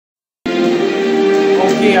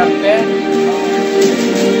Okay, I'm back.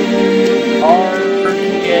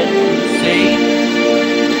 Arkandian Crusade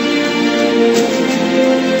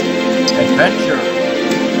Adventure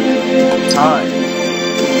Time.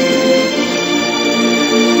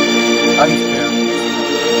 Ice barrels.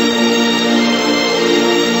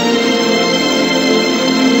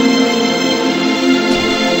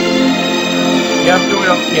 Yeah, I'm doing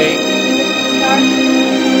okay.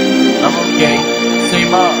 I'm okay. Say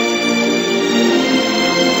Mom.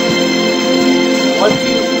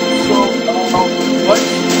 What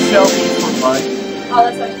shall we for lunch? Oh,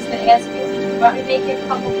 that's what I was just going to ask you. Want me to make you a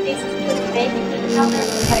couple pieces of bacon things out there?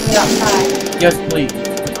 We're going to get outside. Yes, please.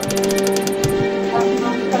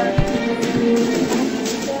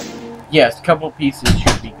 Yes, a couple pieces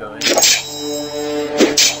should be good.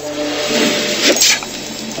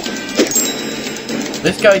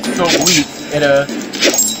 This guy's so weak in an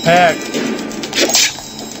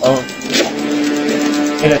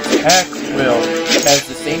attack will has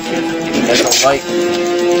the same chance of hitting as a light.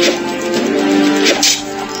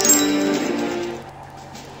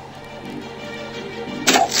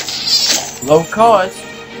 Low cost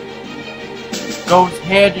goes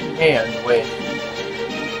hand in hand with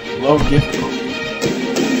low difficulty.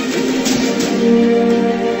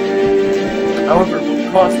 However,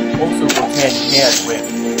 low cost also goes hand in hand with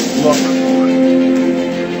low reward.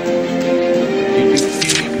 Did you see?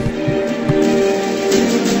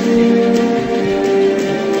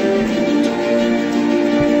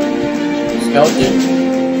 Skeleton,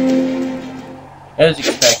 as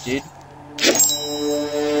expected.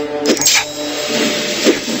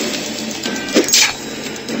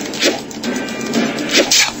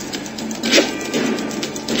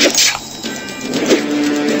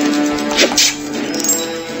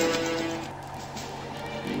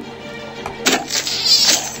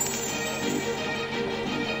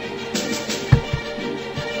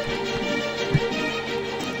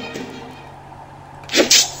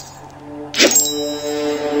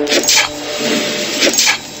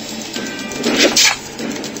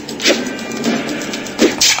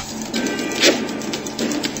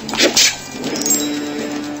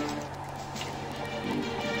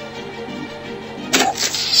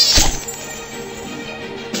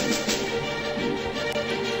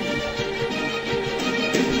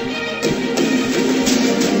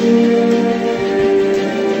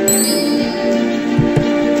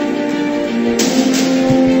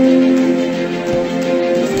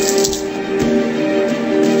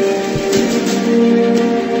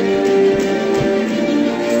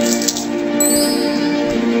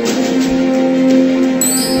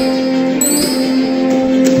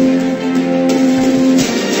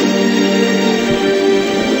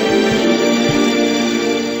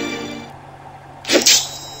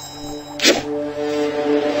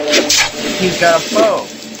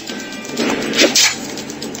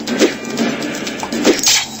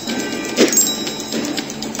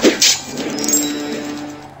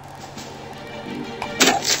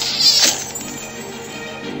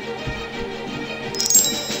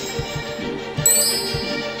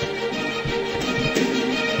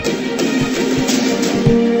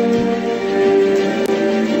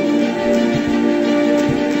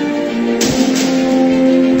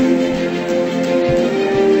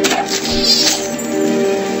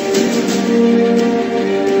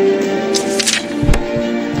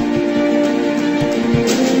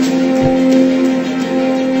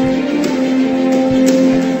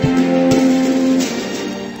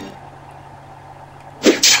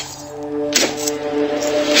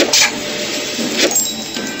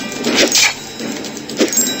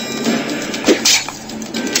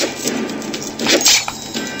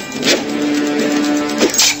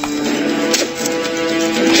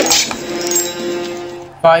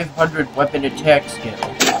 500 weapon attack skill.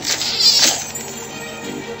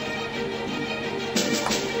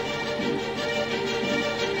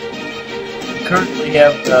 Currently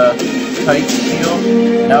have the kite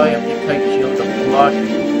shield. Now I have the kite shield to block.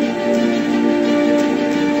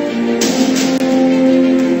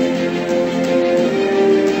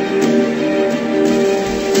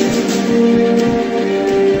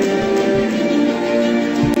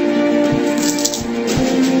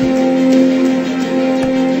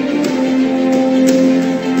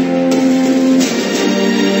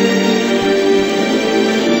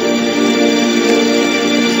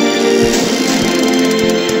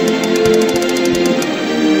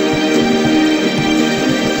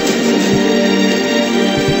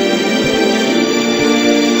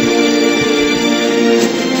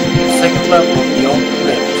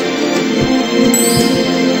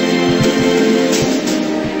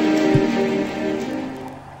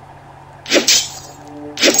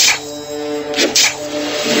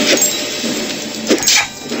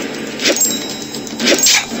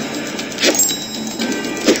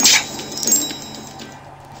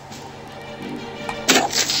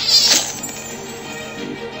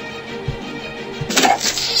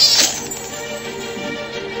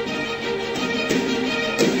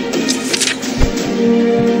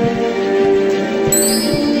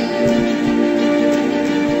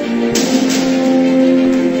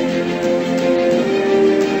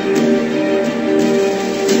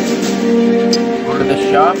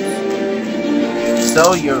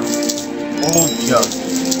 sell your old junk.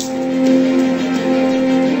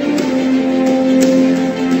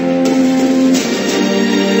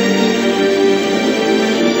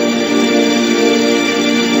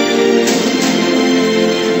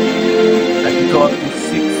 I can go up to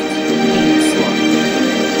 16 slots.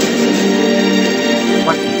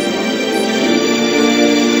 20 slots.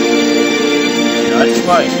 That's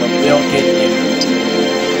right, but we'll get there.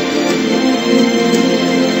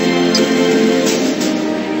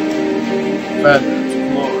 Feathers,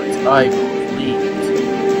 claws, eyeballs,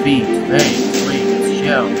 leaves, feet, fangs, wings,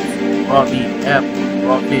 shells, raw meat, apples,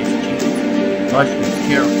 raw fish, cheese, mushrooms,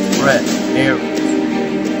 carrots, bread, berries.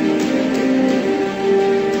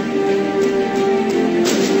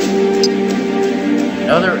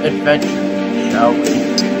 Another adventure, shall we?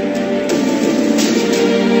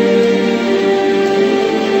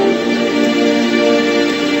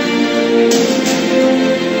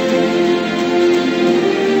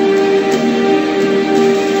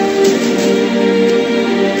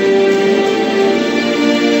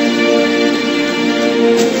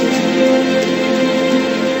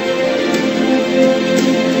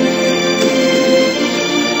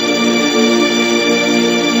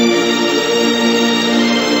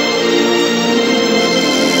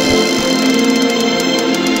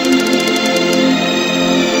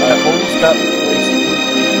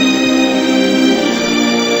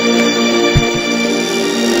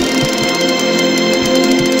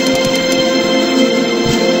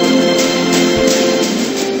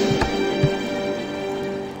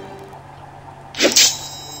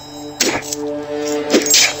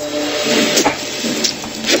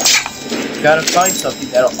 Gotta find something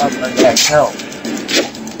that'll up my max health.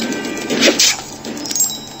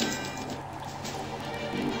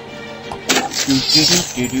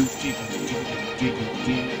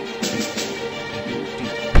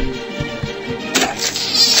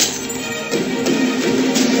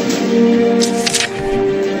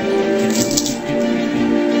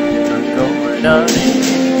 We're going on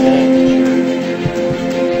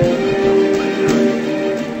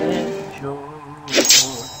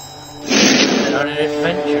an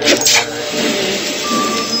adventure.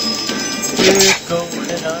 We're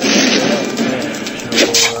going on an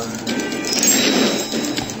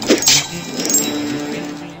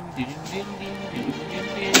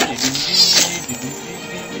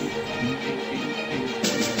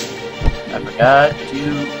I forgot to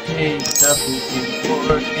take something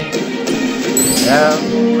important down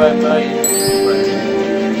by my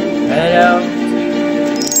friend. Head out to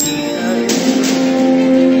the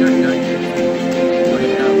you're good.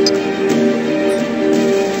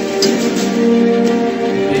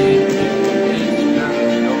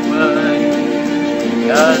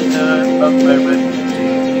 Of my reputation.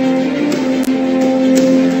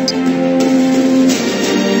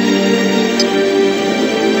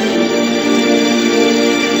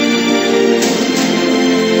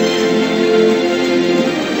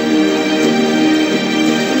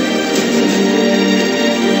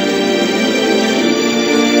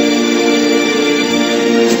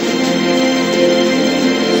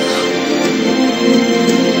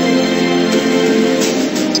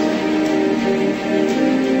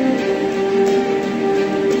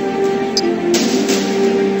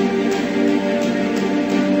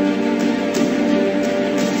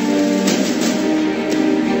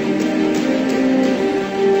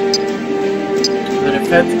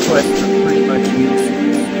 Defense quests are pretty much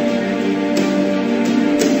useless.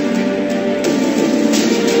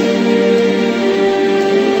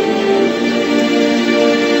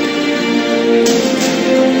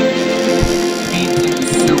 Feed in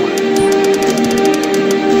sewers.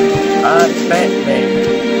 I'm Batman.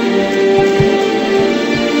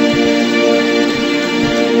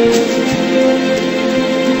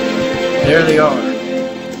 There they are.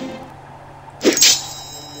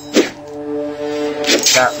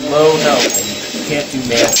 Got low health and can't do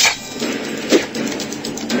magic.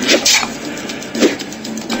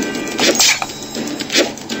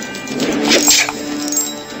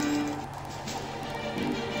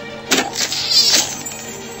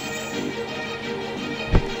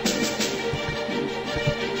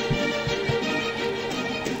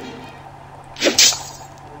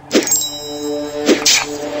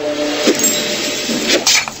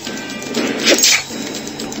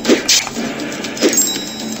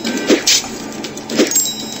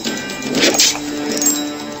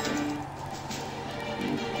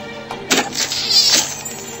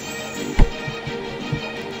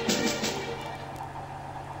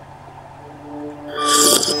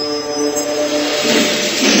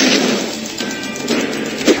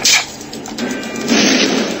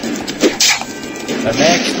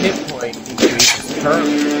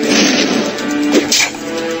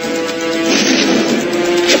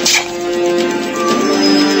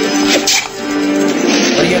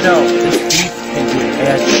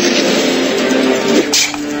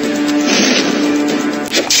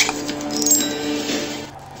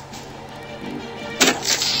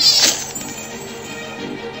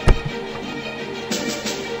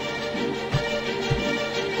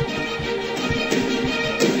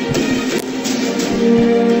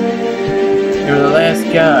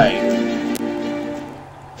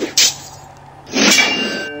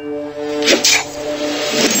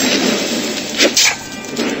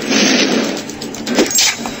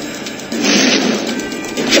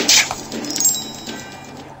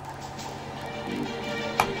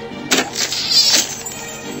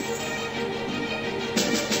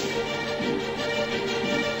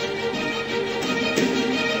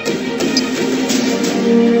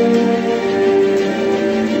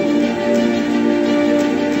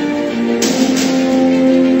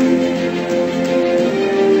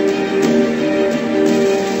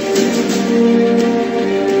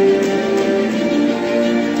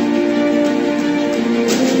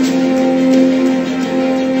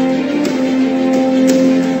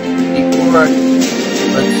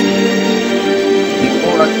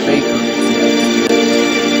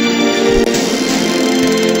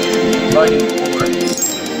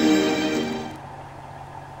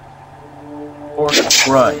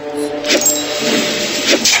 scribes.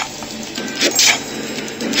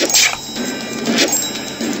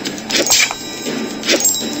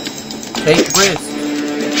 Take risks.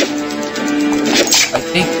 I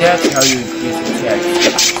think that's how you increase attack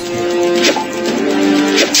skill.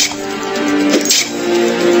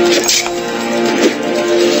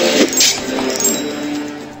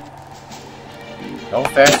 No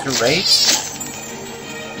faster rates?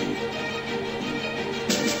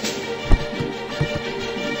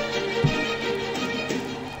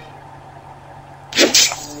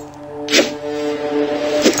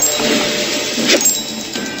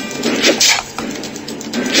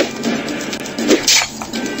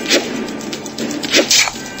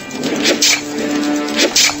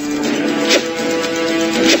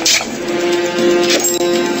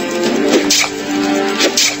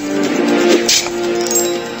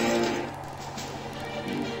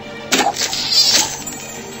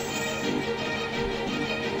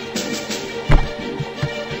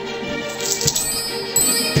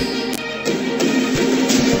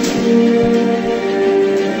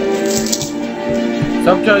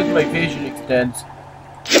 Sometimes my vision extends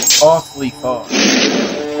awfully far.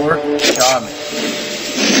 Orc shaman.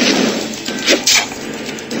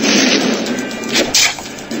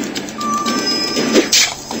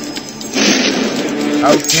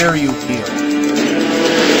 How dare you heal?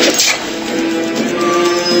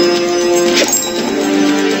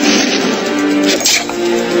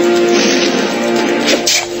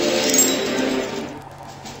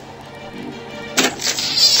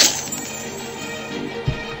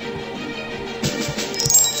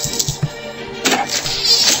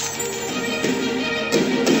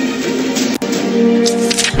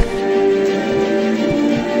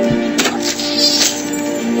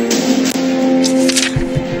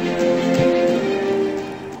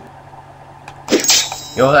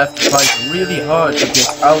 You'll have to fight really hard to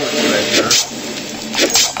get our treasure.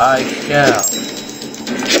 I shall.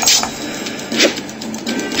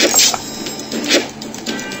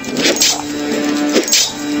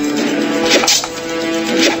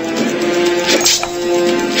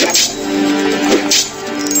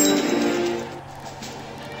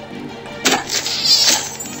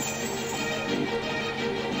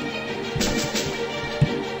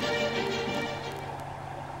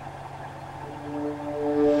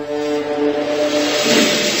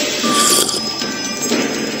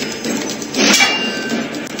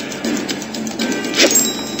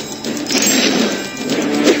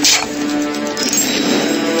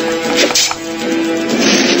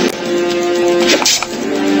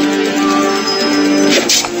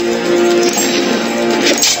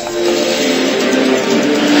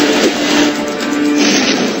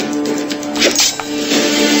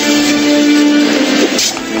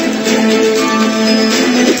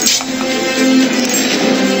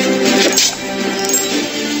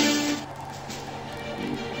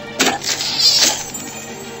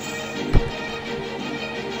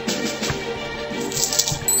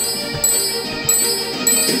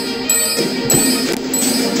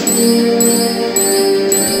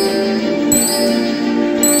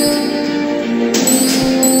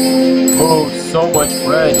 Oh, so much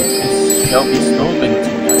bread. This shall be stolen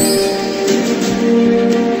tonight.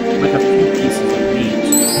 With a few pieces of meat.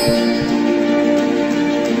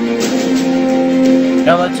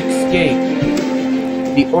 Now let's escape.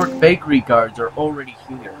 The Orc bakery guards are already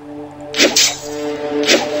here.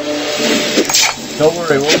 Don't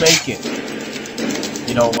worry, we'll make it.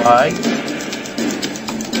 You know why?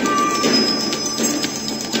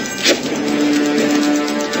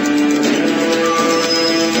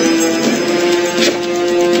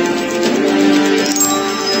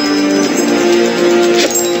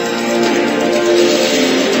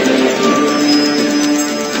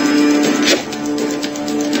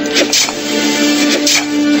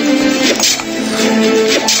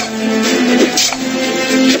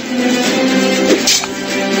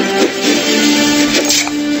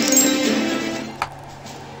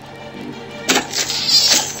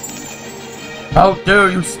 How dare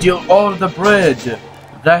you steal all the bread!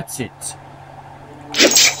 That's it.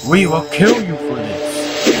 We will kill you for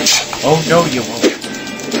this. Oh no, you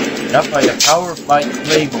won't. Not by the power of my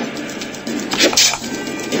claymore.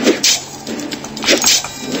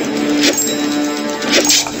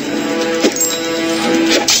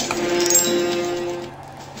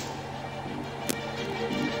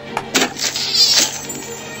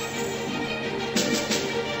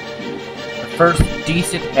 The first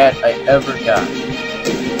decent hat I ever got.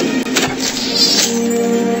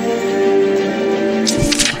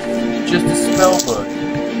 Just a spell book.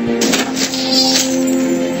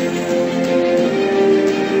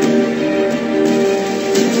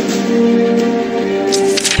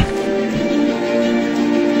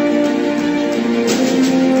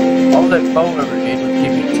 that bow ever did was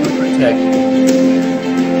give me 2 protect.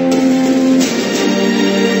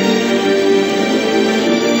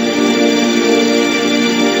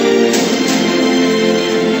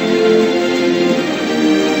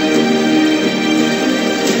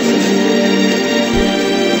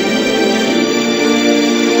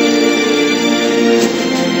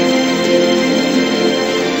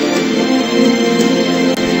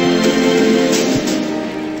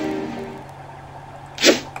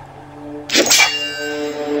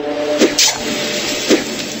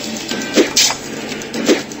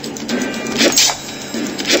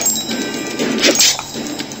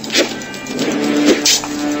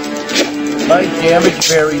 My damage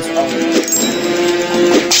varies always.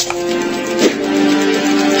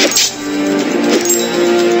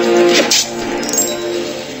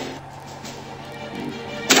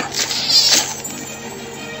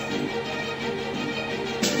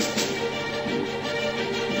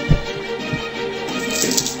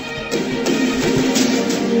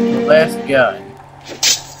 The last guy.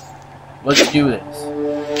 Let's do this.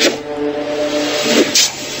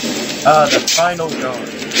 Ah, the final guard.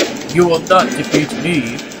 You will not defeat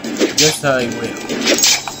me. Yes, I will.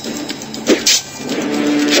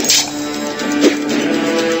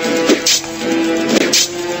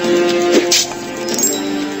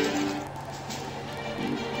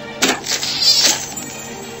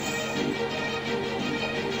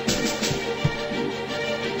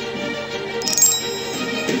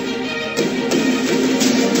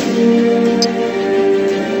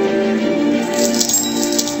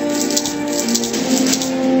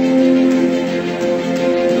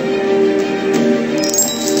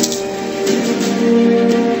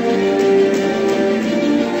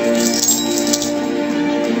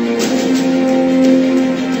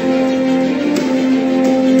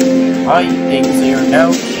 I think they are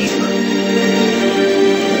now cheaper.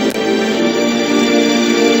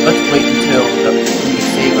 Let's wait until we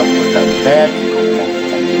save up with the magical one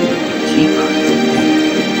that would be cheaper.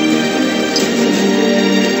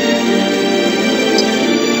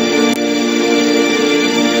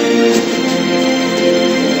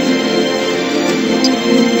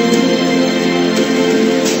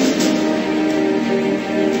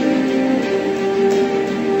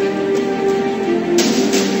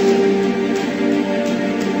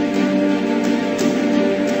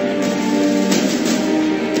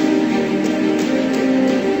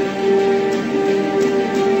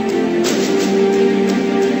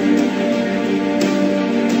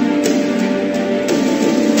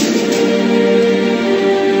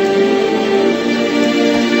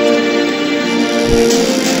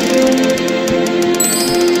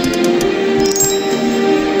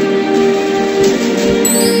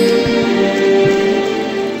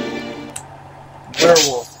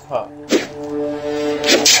 Werewolf pup.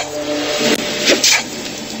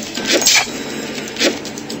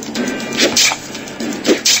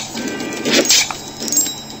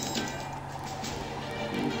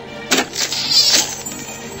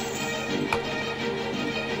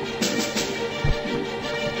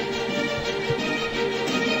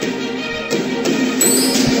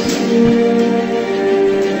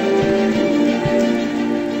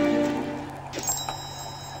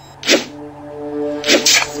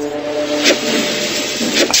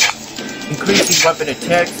 Increasing weapon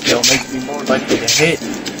attack skill makes me more likely to hit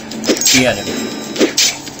the enemy.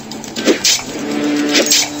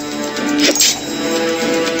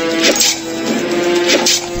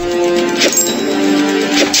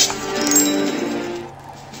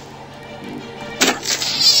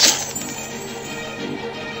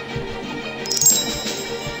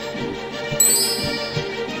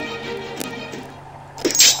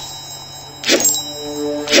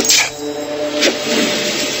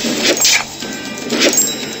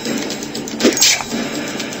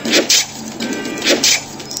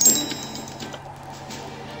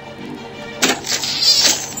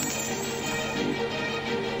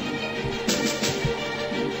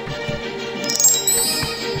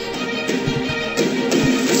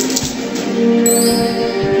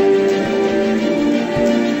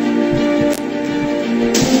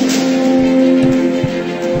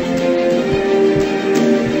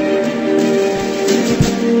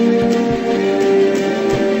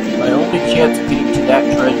 Chance of getting to that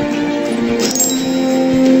treasure chest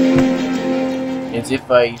is if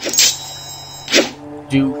I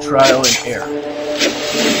do trial and error.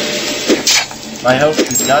 My health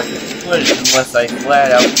does not get replenished unless I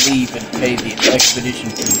flat out leave and pay the expedition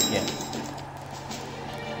fee again.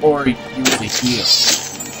 Or use a heal.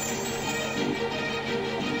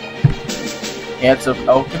 Ants of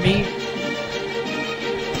Alchemy.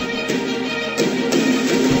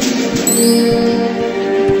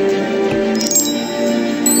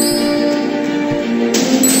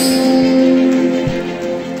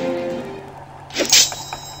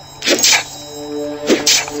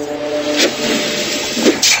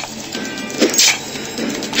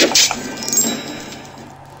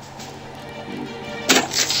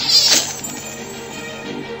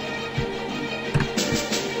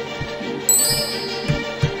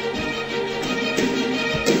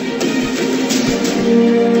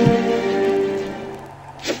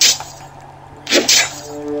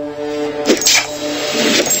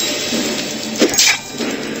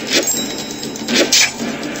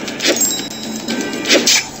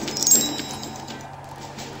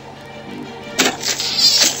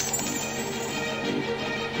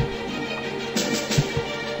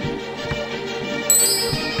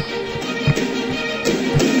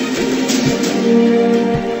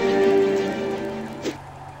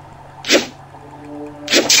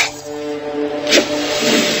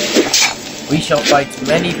 We shall fight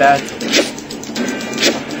many battles.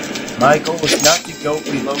 My goal is not to go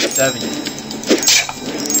below 70.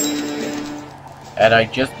 And I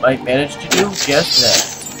just might manage to do just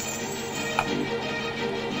that.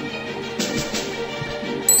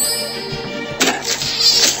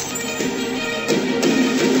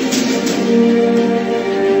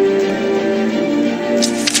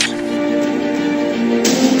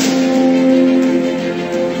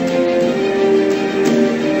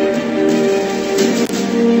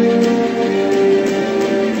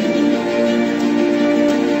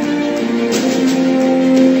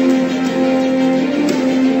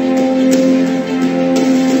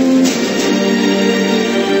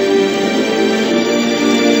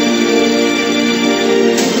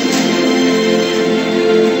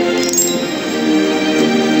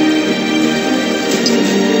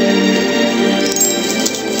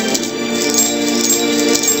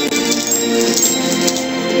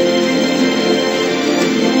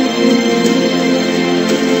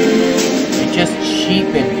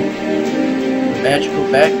 Magical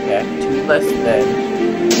backpack to less than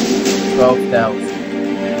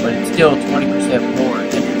 12,000, but it's still 20% more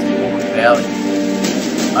than its own value.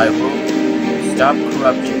 I will stop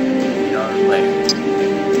corruption in our land.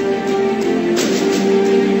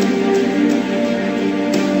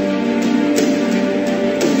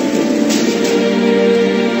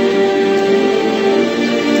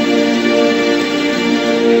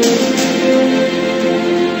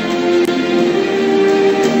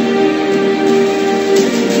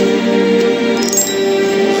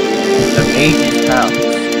 Mage's house.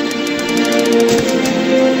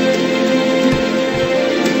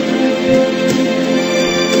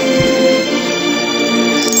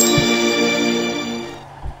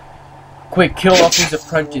 Quick, kill off his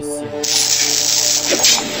apprentices.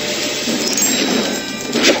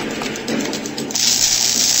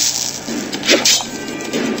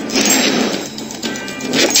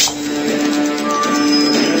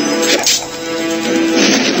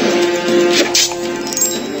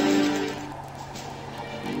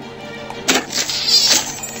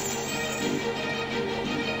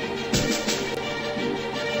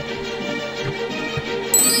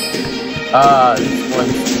 This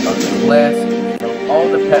one's a classic from all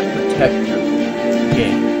the Pet Protector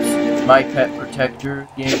games. My Pet Protector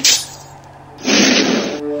games.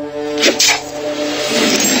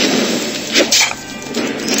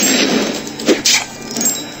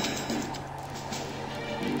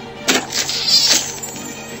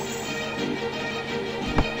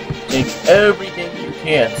 Take everything you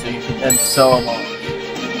can so you can then sell them off.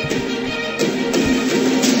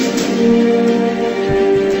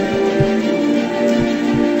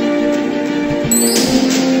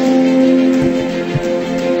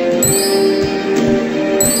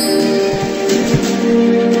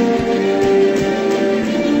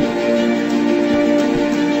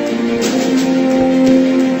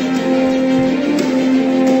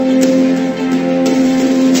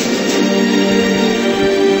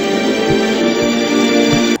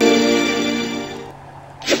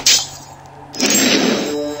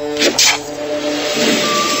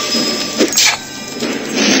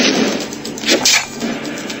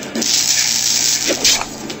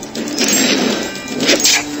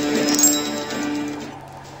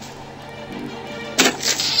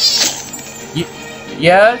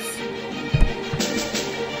 Yes?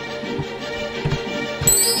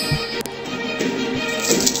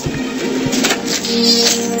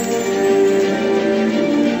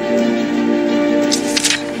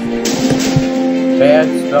 Bad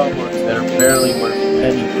spellwords that are barely worth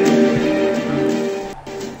anything.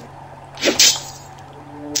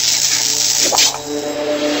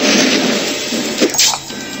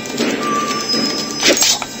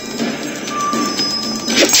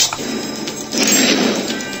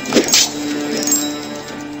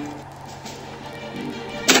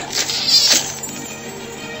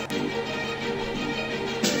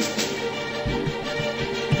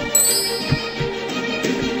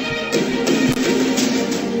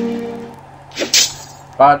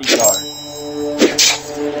 Bodyguard.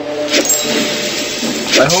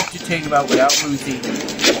 I hope to take him out without losing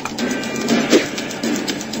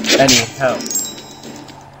any health.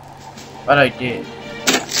 But I did.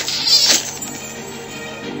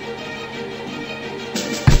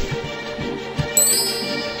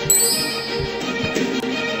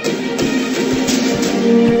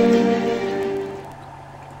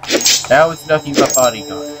 Now it's nothing but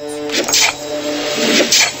bodyguards.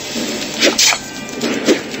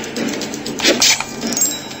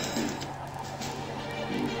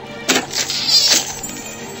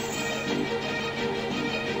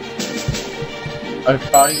 A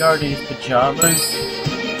bodyguard in his pajamas.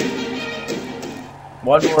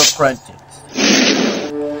 One more apprentice.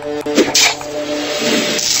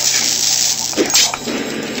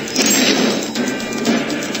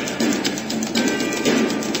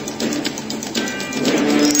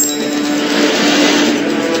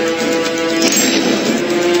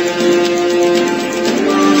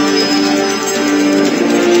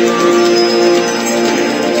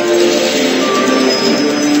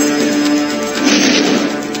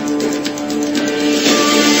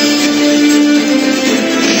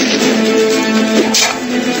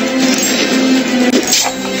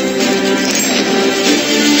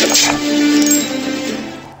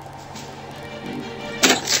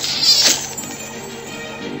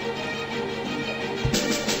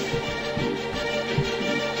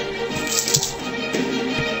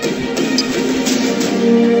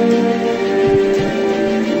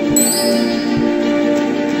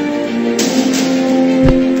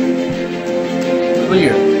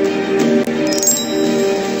 Clear.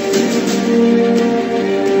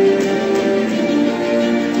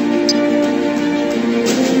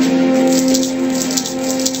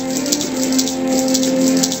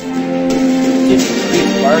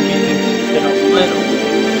 Increase bargaining in a little.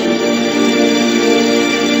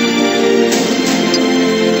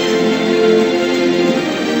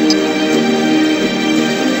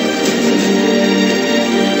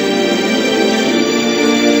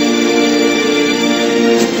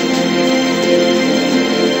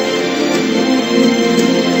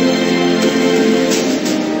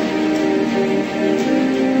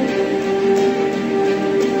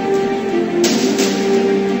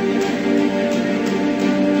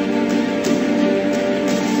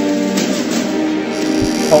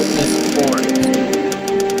 Hopeless forest.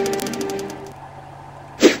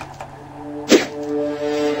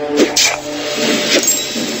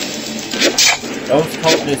 Those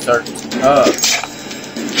cultists are tough.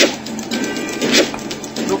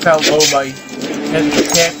 Look how low my heavy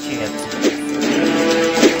attack chance is.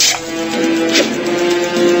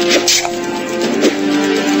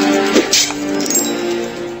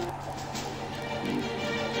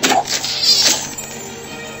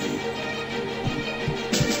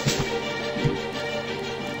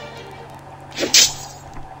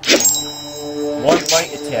 One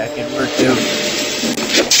light attack and we're doomed.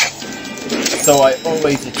 So I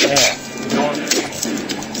always attack normally.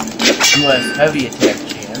 Unless heavy attack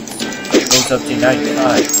chance goes up to 95%.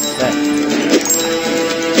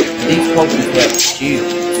 These cultists have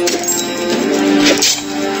shields.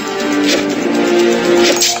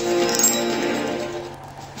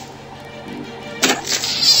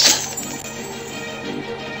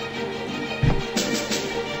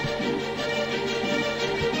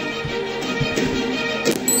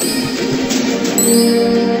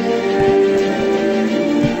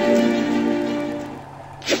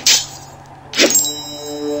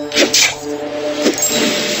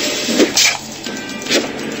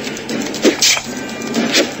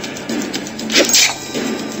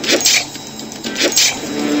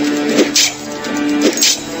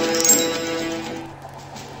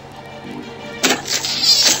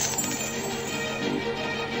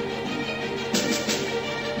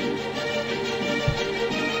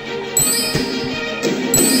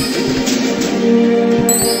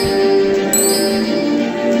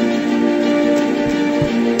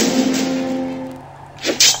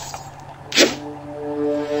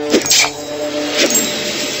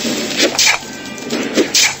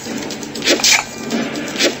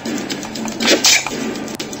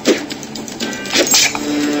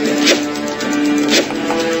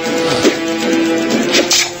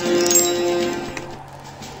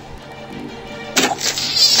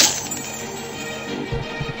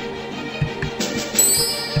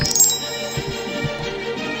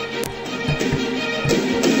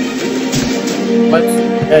 Let's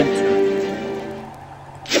enter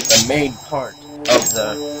the main part of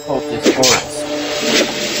the cultist forest.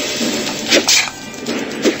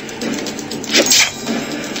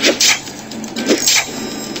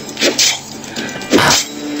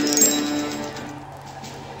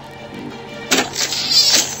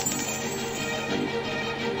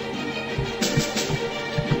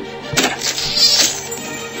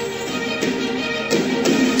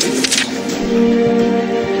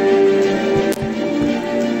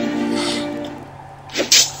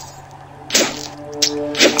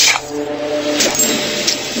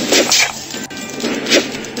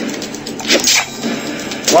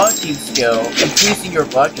 Blocking skill. Increasing your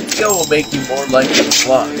blocking skill will make you more likely to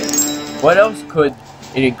block. What else could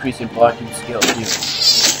an increase in blocking skill do?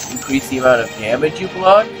 Increase the amount of damage you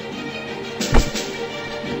block?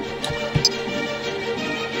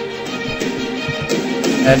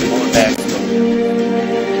 And more maximum.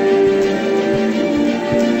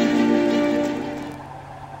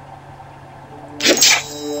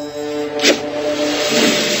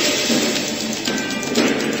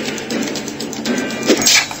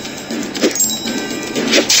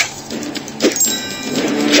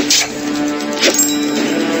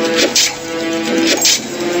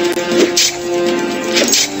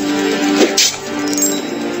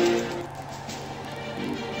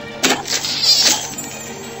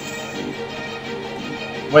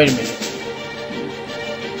 Wait a minute.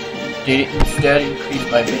 Did it instead increase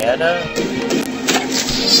my mana?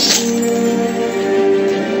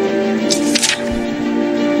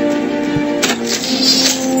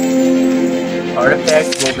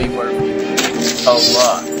 Artifacts will be worth a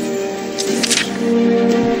lot.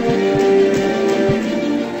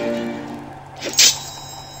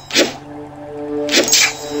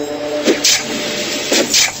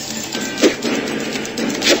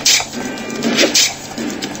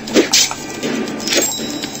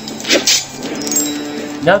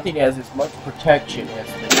 Nothing has as much protection as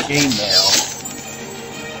the chainmail.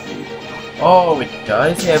 Oh, it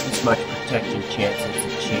does have as much protection chance as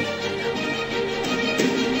the chainmail.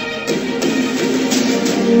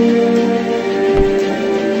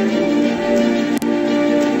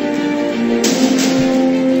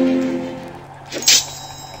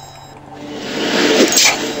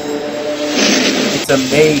 It's a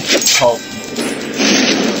mage cult mission.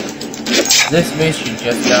 This mission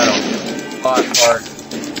just got a lot harder.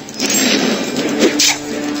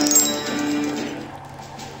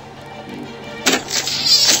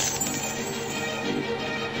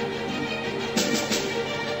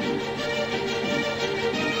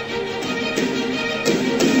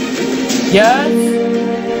 Yes?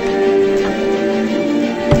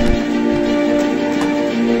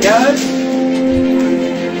 Yes?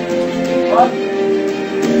 What?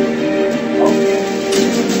 Oh.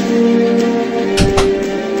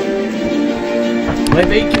 My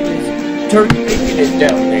bacon is... turkey bacon is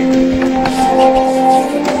down there.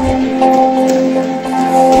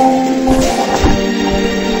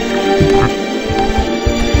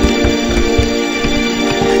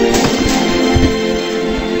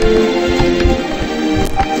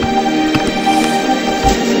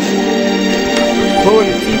 Oh, and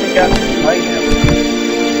it's even got some pineapple.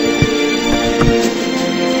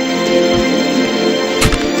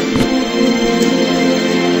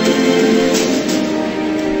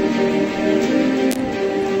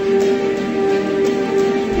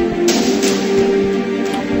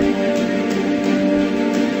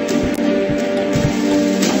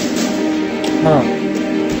 Huh.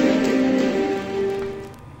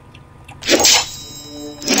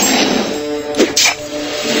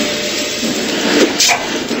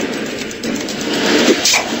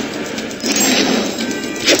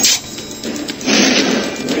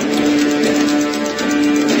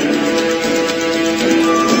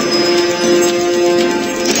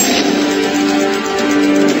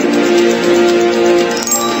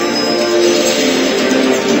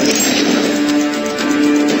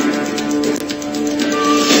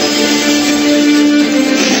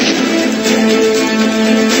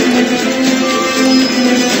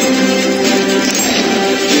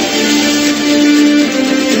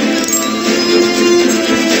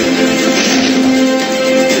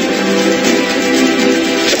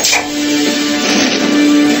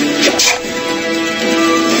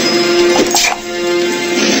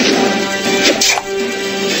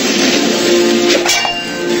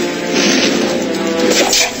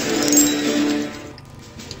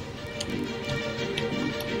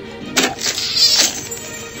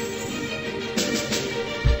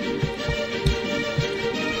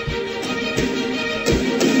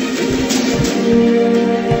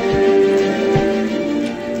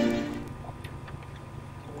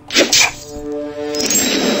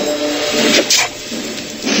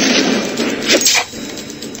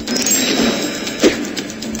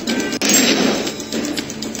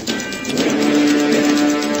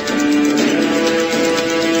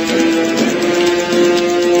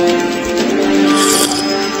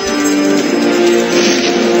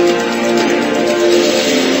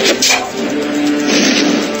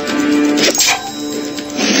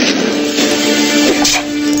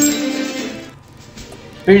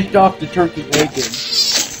 Finished off the turkey bacon.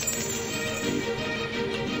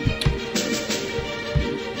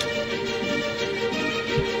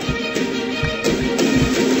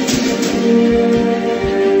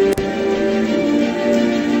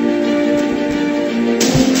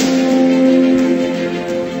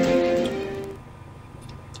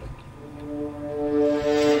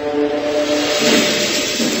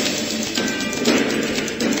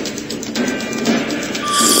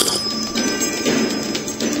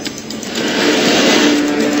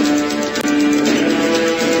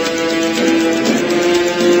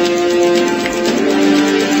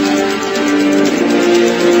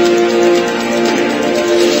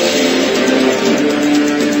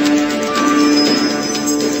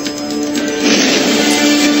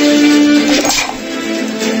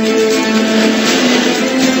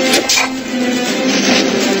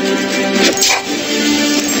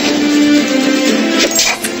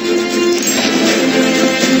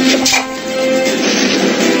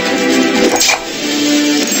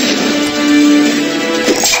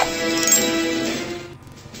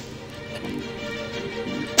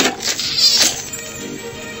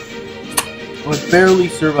 barely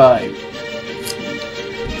survived.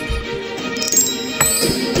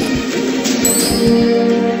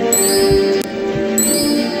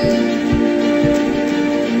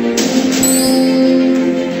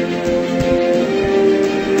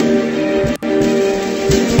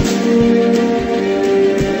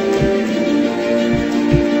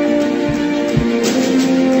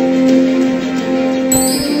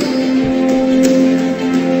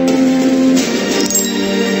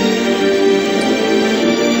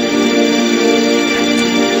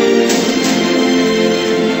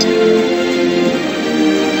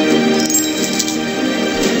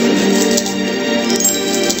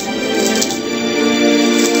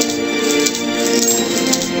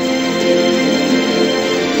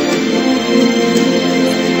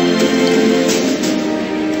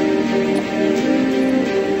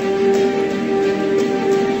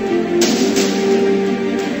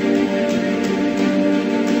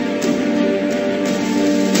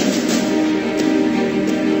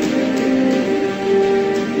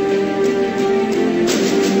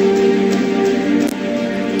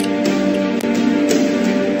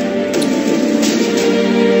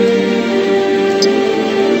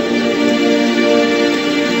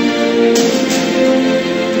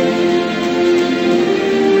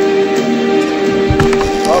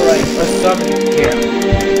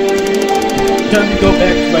 Time to go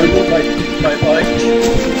back to my room, my lunch.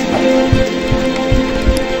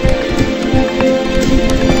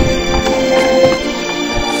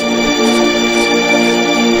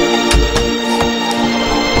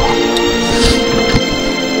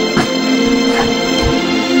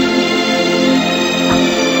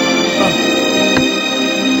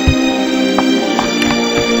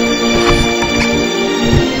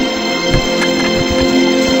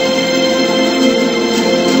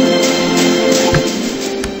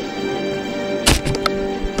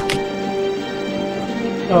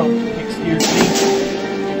 Oh, excuse me.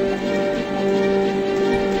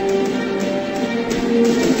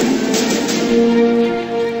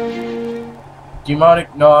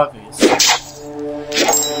 Demonic novice.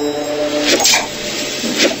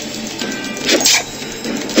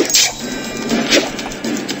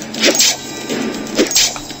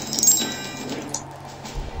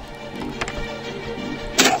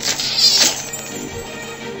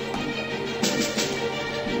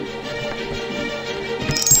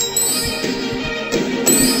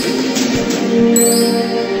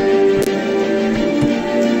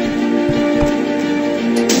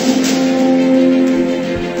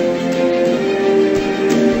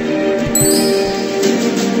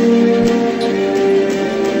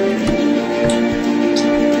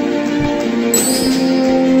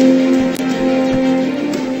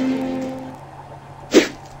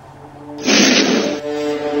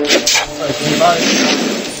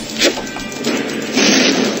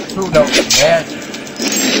 Who knows magic?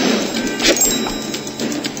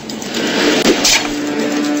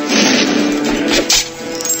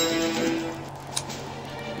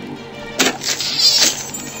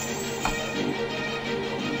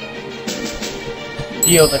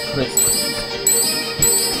 Steal the crystals.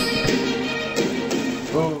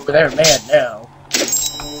 Ooh, they're mad now.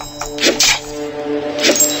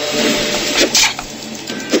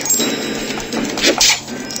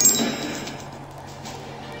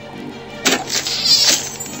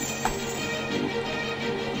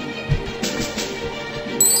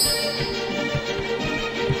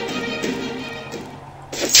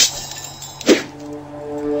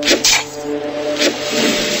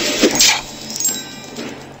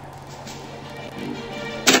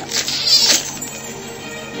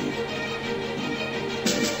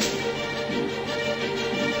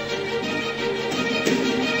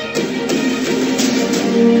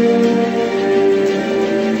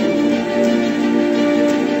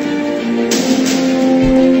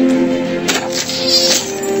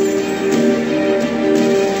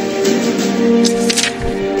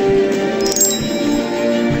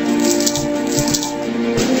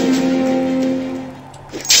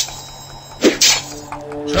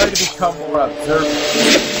 Try to become more observant.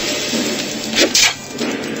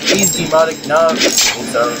 These demonic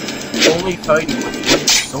novices are only fighting with wooden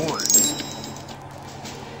swords.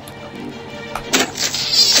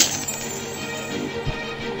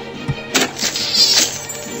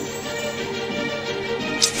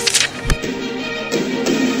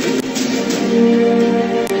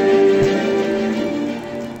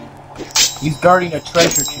 He's guarding a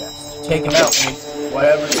treasure chest. Take him out, and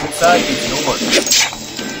whatever's inside is yours.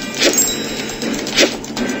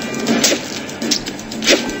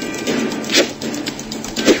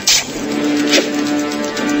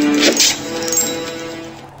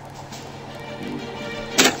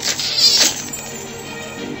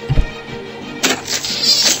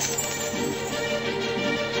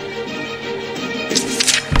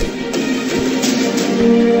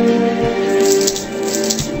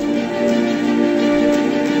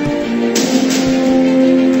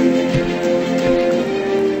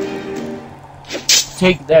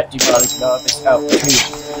 take that demonic novice out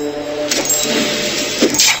too.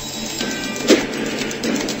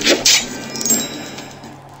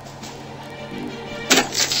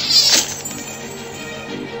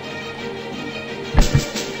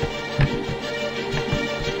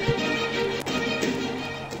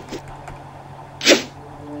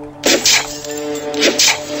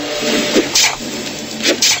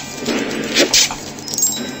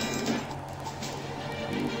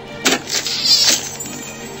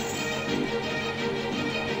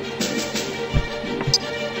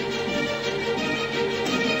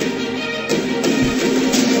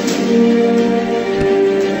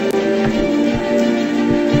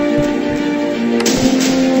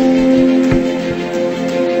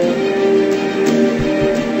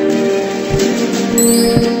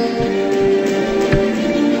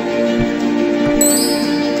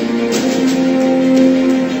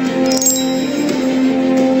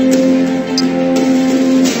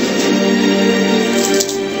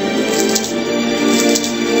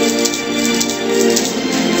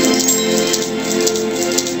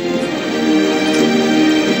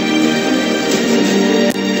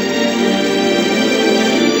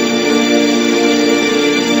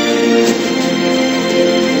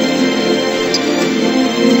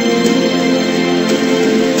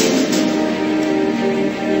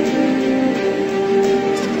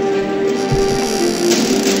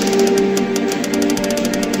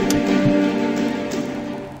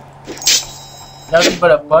 Nothing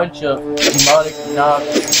but a bunch of demonic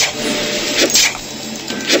novices.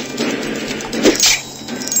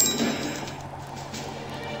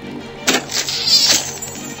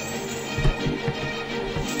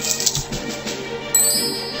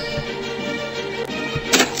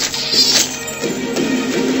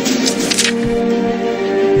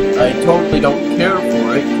 I totally don't care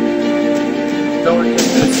for it, so we're just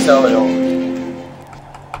gonna sell it all.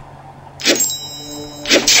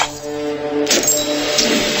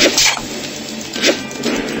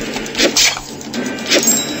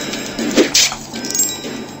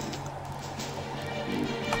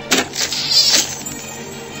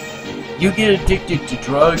 You get addicted to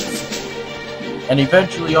drugs, and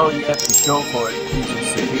eventually all you have to show for it is a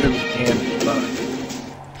severely damaged body.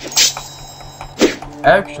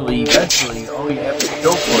 Actually, eventually all you have to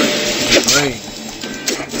show for it is a grave.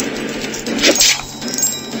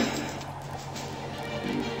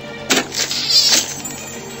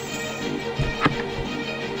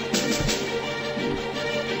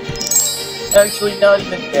 Actually, not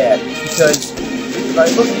even that, because by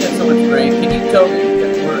looking at someone's grave, can you tell me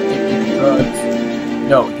that we're addicted to drugs?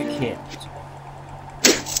 No, you can't.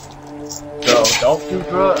 So, don't do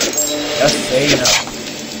drugs. Just say no.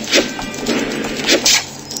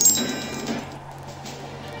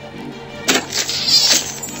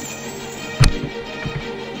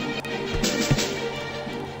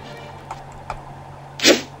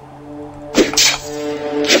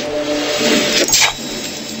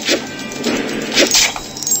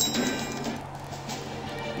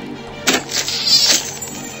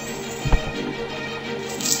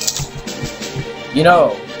 You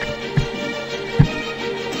know,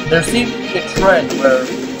 there seems to be a trend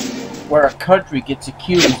where a country gets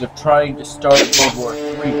accused of trying to start World War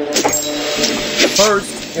III.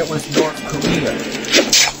 First, it was North Korea.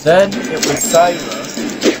 Then, it was Syria.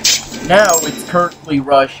 Now, it's currently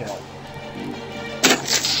Russia.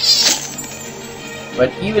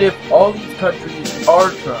 But even if all these countries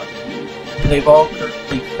are trying, they've all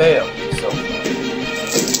currently failed so far.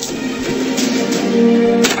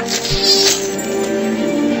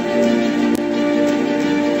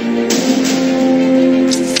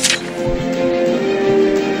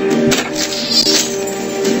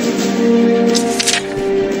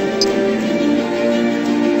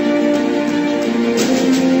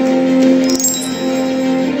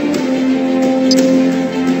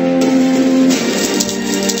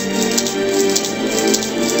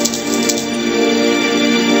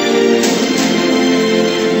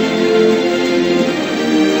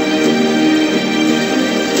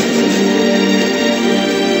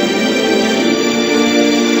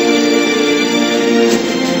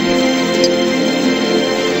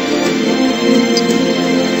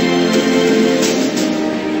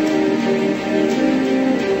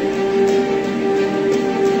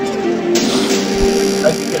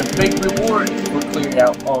 Big reward for clearing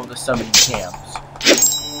out all the summoning camps.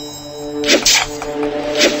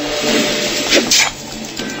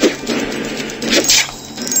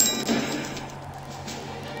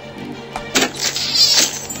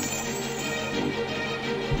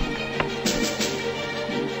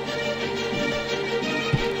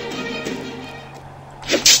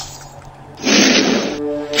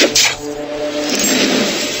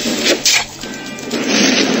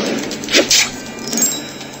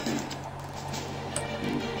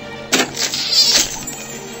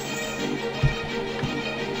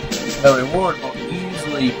 The reward will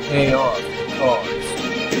easily pay off the cost.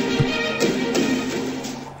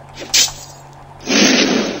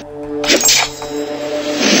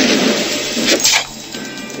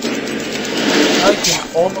 I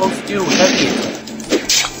can almost do heavy attacks.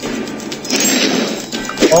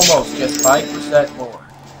 Almost, just 5% more.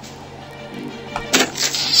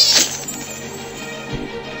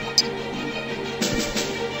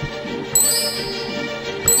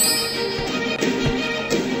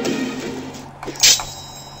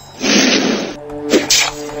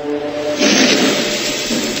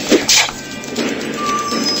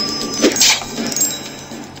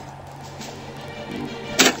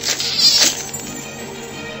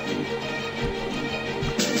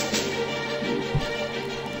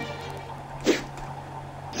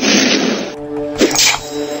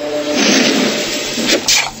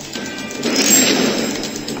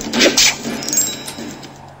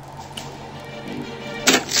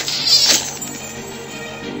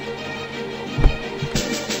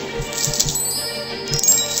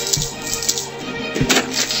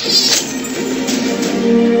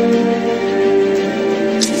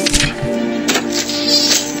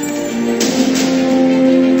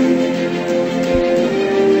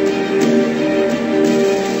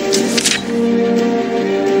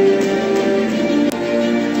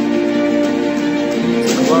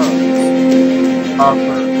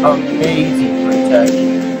 Offer amazing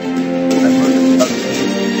protection.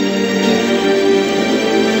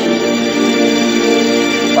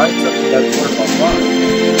 Find something that's worth a lot.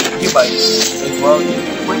 You might as well use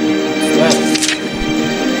equipment instead.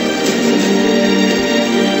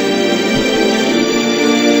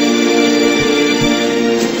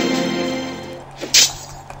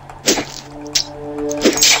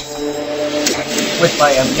 With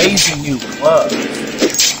my amazing new gloves.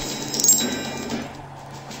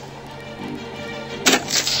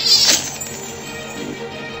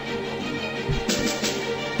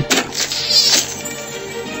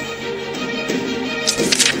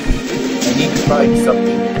 Find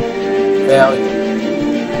something valuable.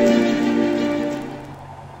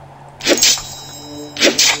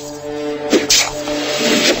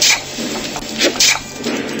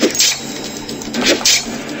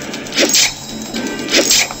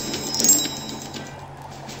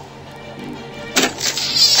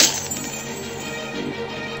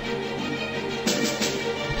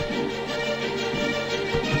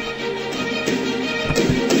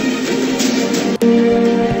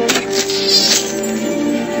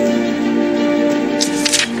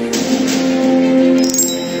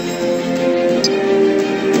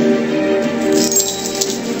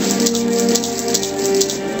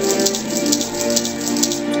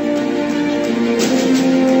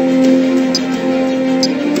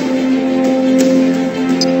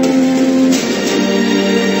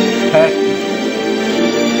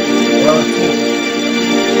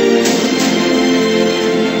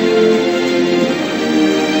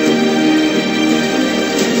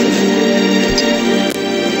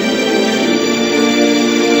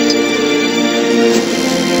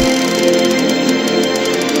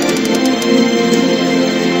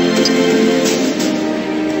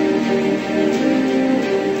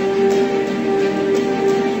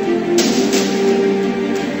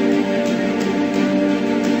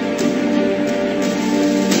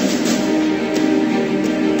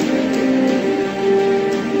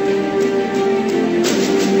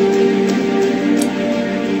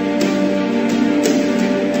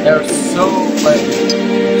 There are so many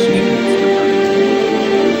achievements.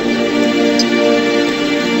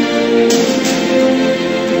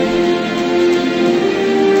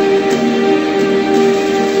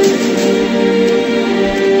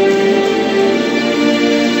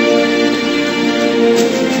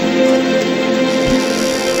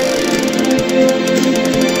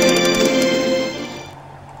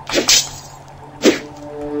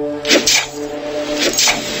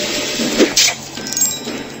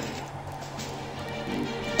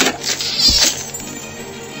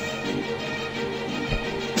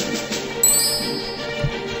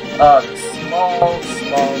 The small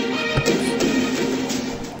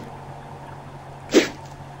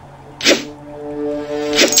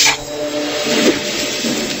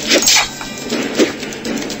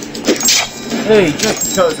Hey, just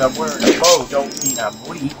because I'm wearing a bow don't mean I'm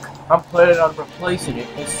weak. I'm planning on replacing it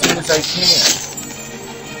as soon as I can.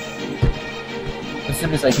 As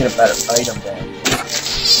soon as I get a better item then.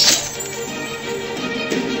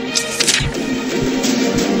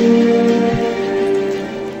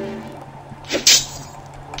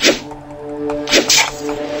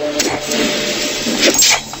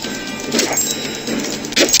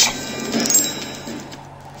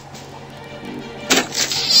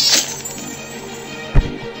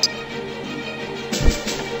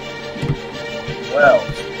 well.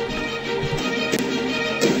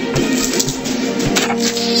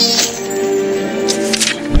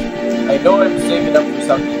 I know I'm saving up for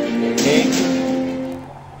something big,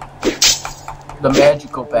 the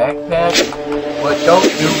magical backpack, but don't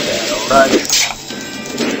do that, alright?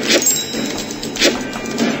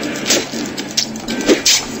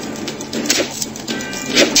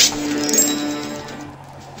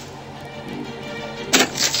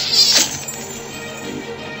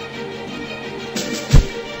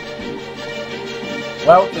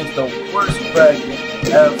 Wealth is the worst fragment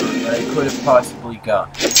ever that I could have possibly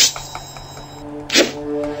gotten.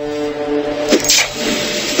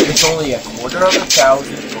 It's only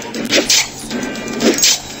 250,000 gold pieces.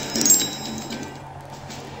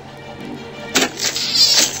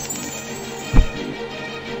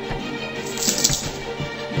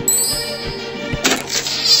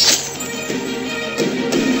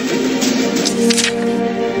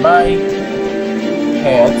 My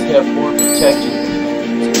hands have more protection.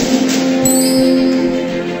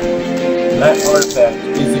 That artifact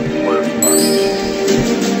isn't worth much.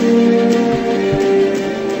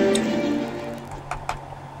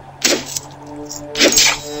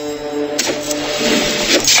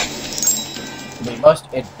 We must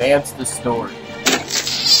advance the story.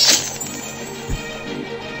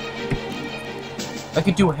 I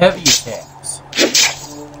could do heavy attacks.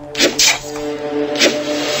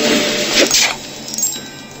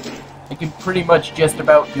 I can pretty much just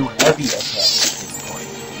about do heavy attacks.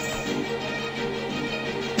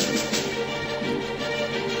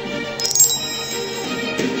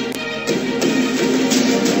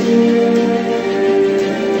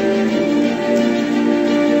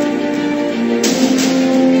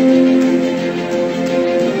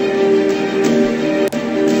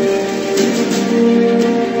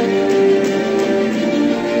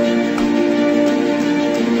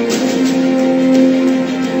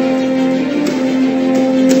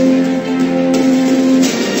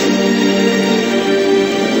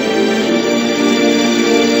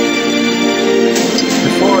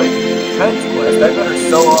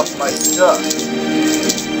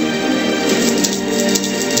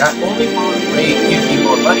 Not only will Ray give me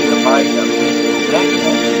more money to buy the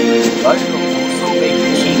backpack, but it will also make it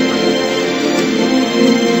cheaper.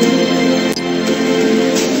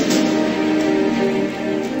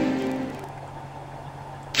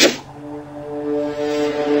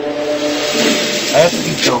 I have to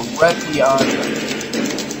be directly on them.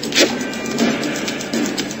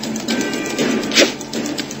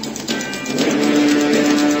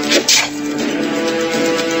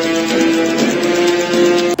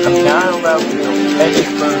 Not allowed to go any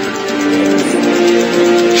further.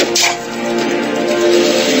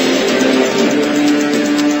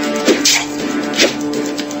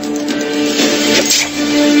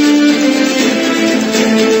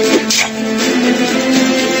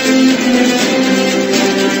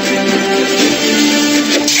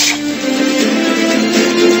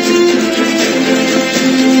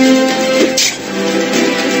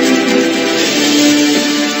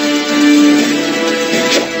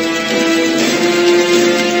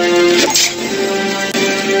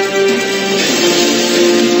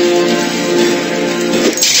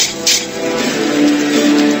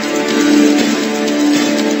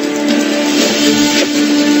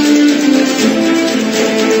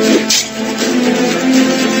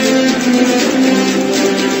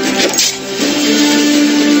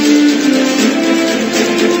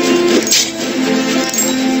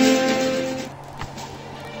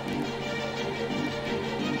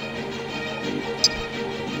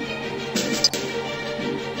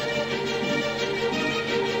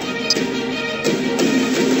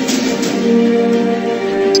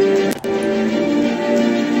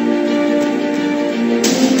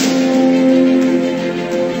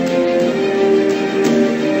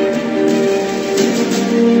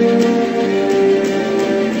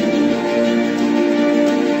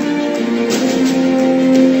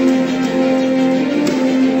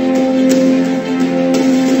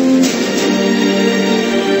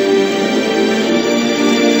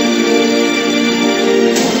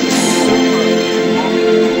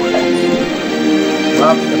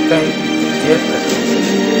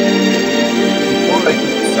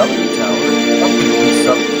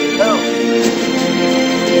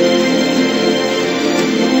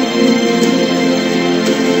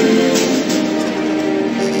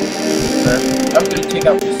 I'm going to take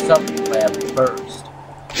out the something lab first.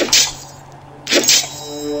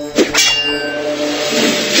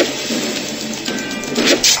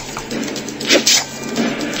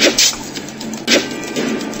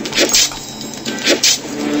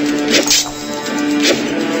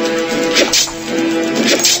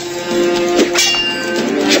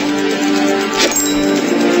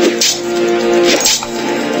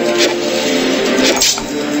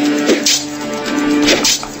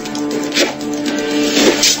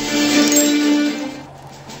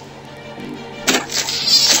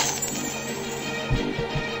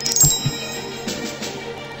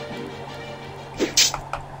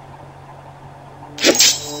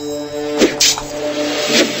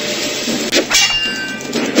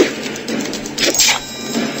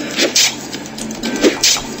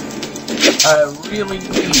 really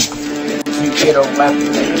need to get a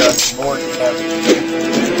weapon that does more damage.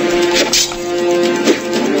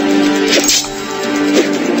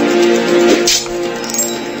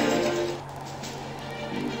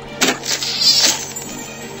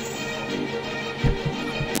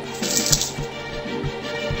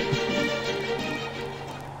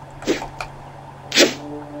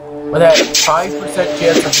 With that 5%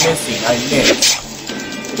 chance of missing, I missed.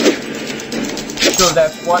 So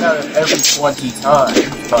that's 1 out of every 20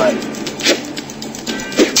 times, but...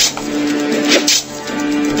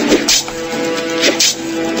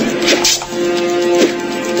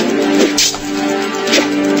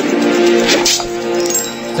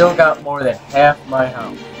 still got more than half my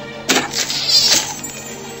health.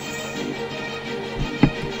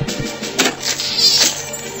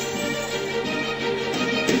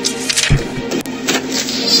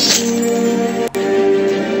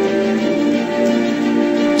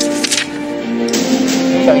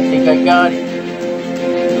 I think I got it.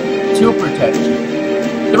 2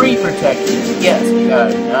 protection. 3 protection. Yes, we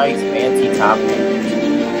got a nice fancy top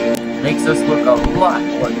damage. Makes us look a lot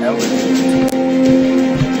more elegant.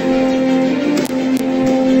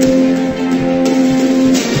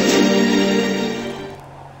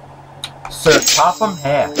 Sir Topham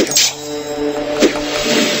Hat.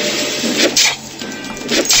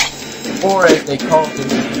 Or as they call it in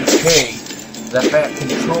the UK, the Fat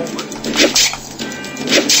Controller.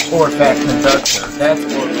 Or Fat Conductor. That's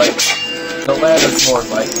more like the latter's more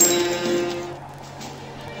like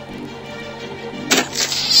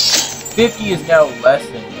 50 is now less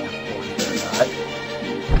than half, believe it or not.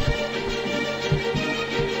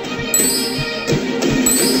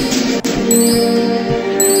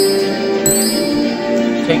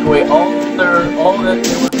 Take away all that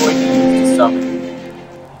they were going to use to summon.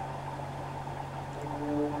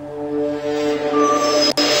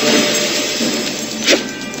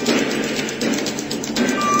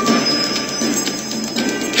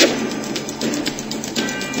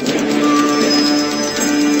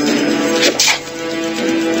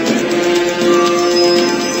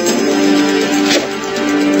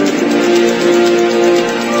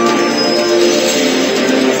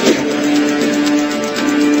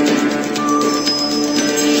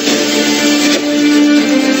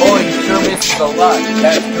 A lot.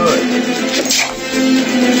 That's good.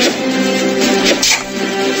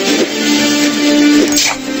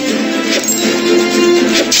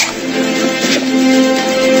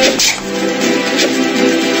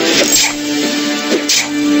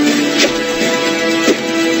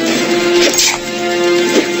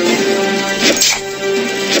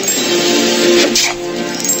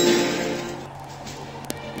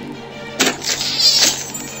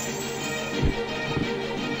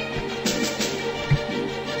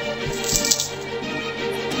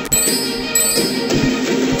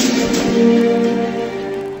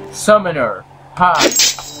 Summoner. Ha!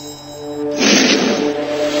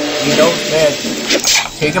 He knows magic.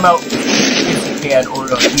 Take him out if you can or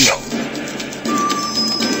he'll heal.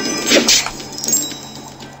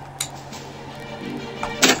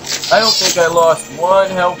 I don't think I lost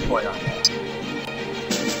 1 health point on that.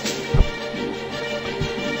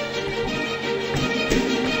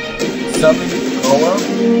 Summon Golem.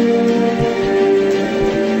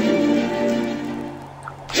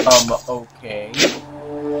 Okay.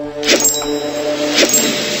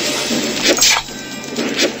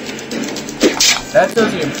 That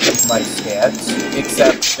doesn't improve my stats,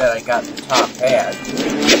 except that I got the top hat.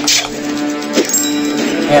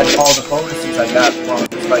 And all the bonuses I got while I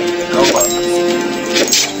was fighting the golems.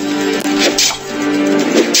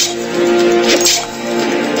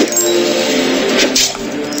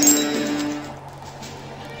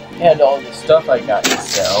 And all the stuff I got to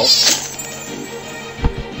sell.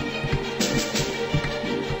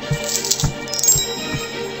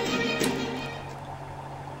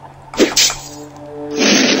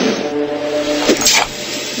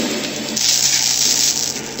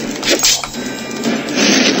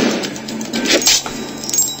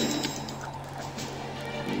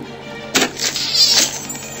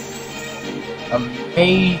 A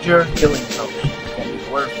major healing potion can be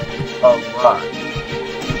worth a lot.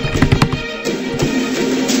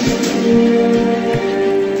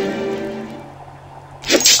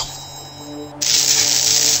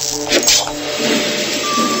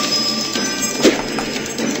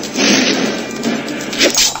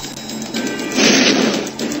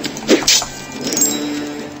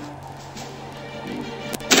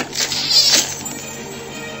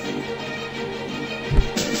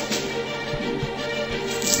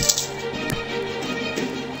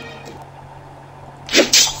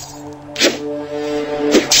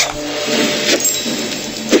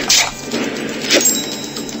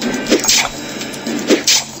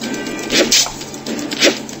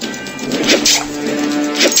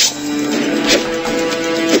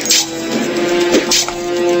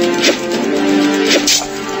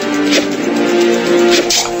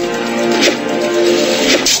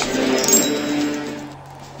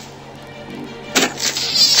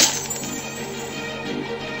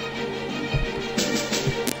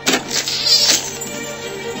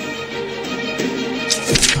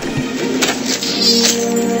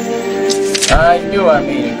 I knew I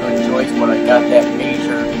made a good choice when I got that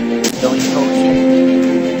major healing potion.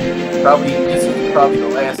 This is probably the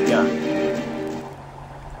last gun.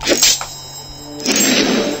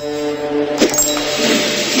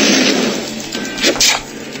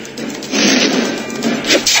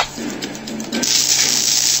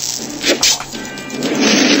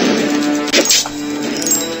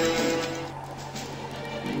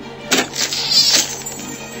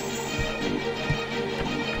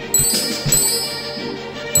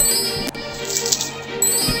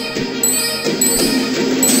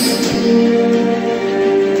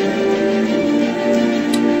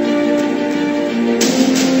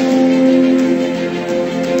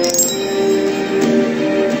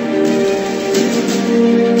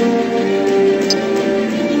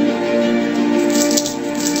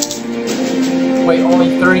 Wait, only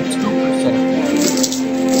 32% of damage.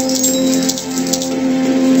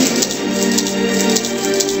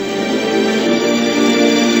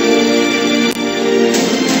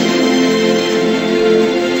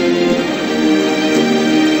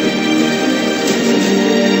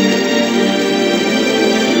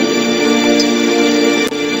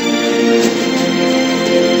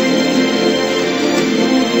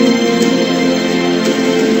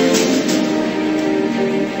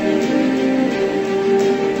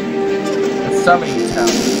 Summoning tower.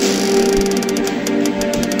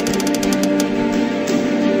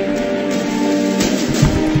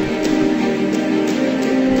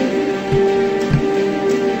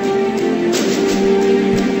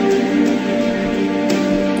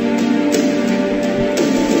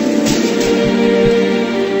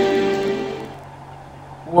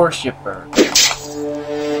 Worshipper.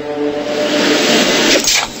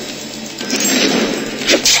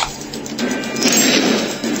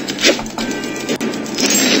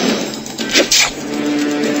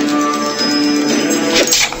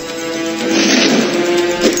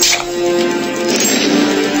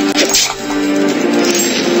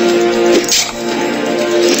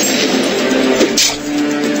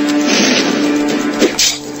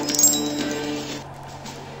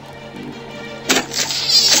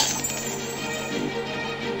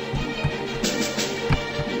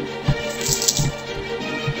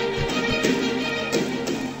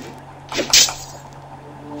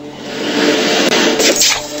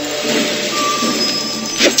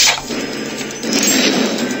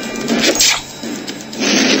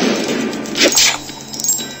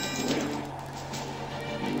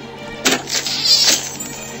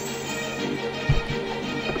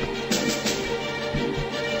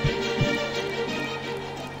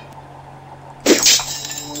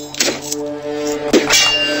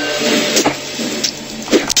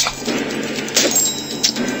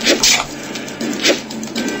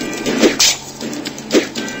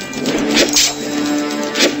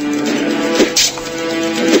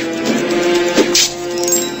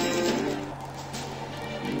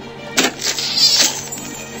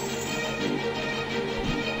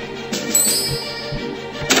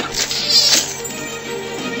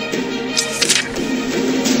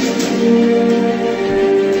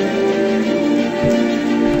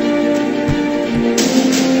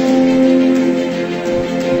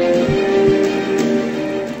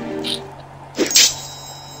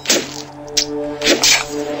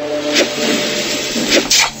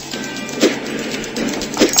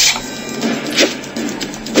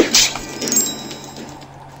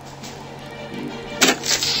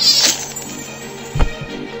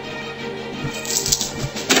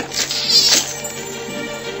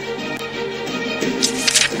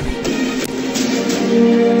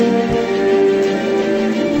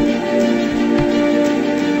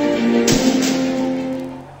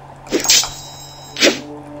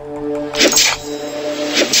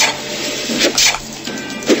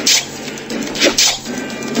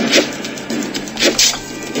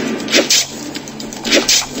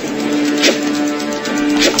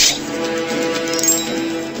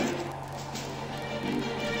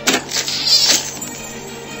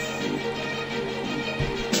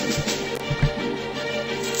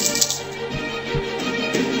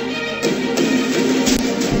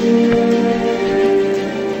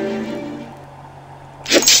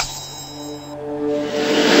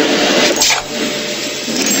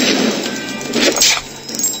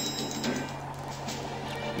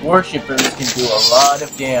 Worshippers can do a lot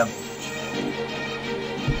of damage.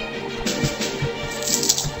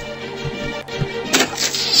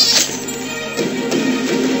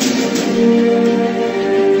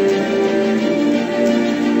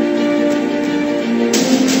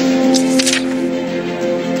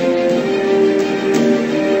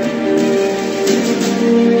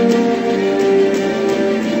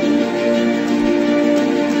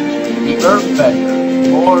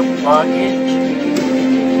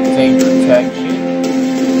 maintain protection.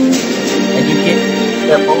 And you get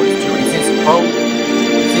the bonus to resist bonus,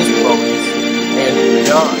 and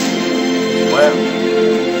dodge as well.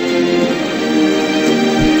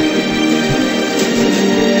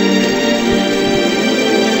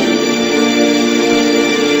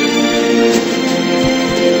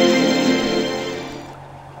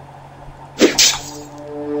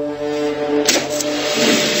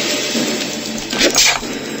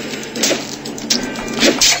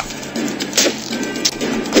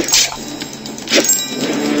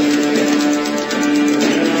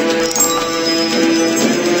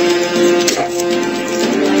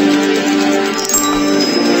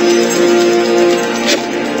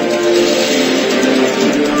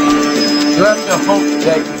 You have to hope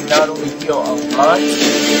that you not only heal a lot,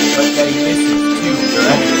 but that he misses too your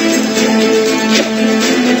enemy.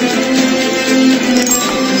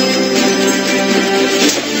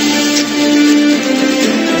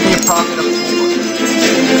 Give me a profit of 4.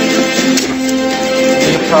 Give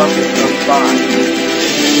me a profit of 5.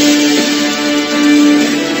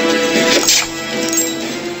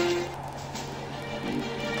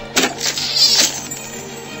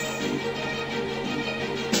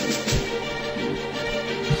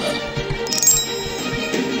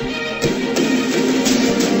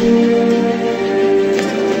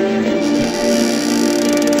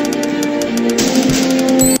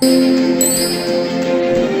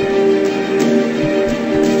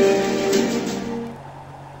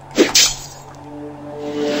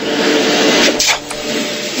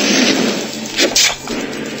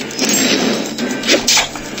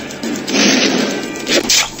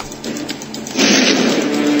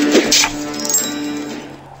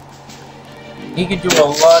 He can do a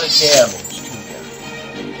lot of damage to them.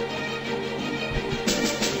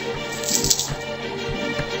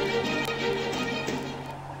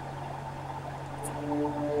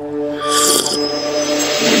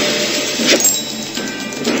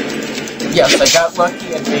 Yes, I got lucky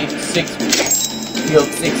and made healed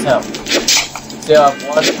 6 health. Still have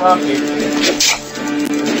 1 profit.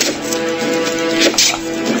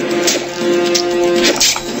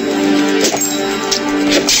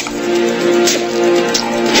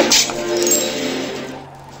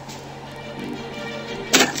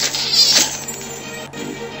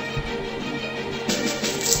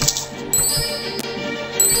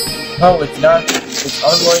 Oh, it's not. It's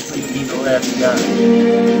unlikely to be the last guy.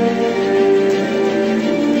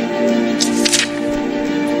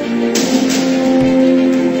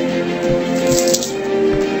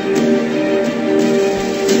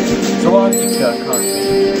 So long as you got confidence.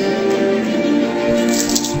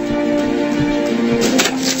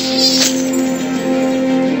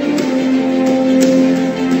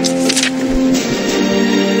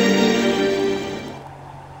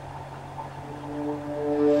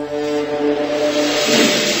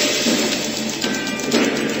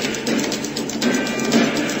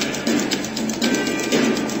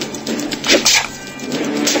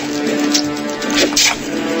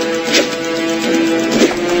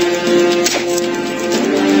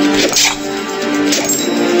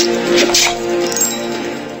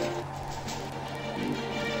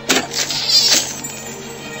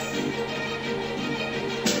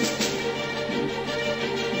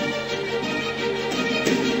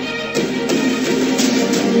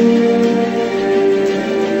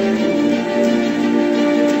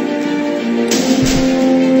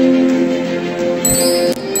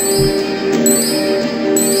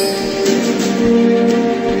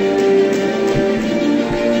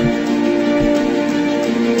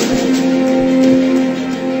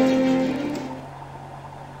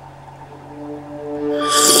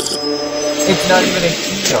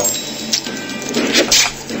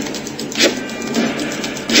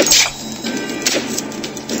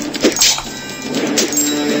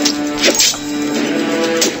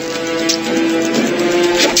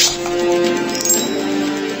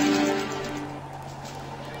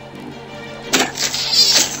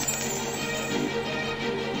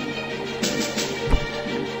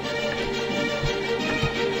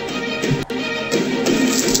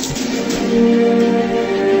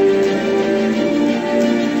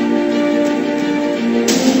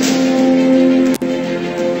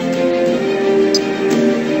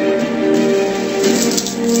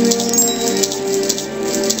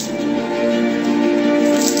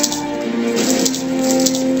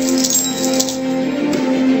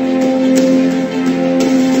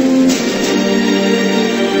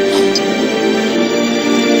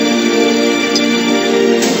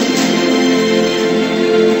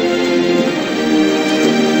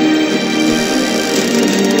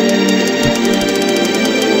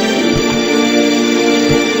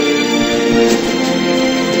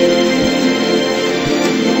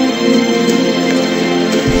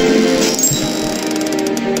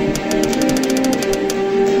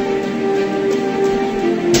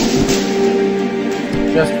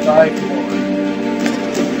 5 more.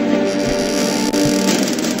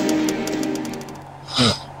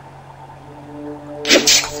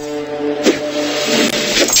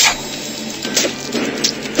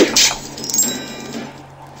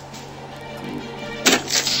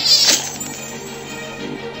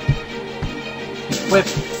 Equip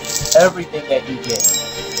everything that you get.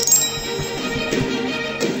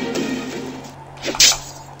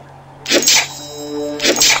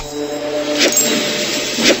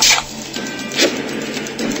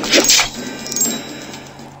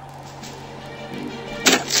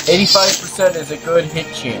 %85 is a good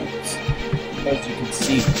hit chance, as you can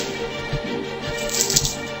see.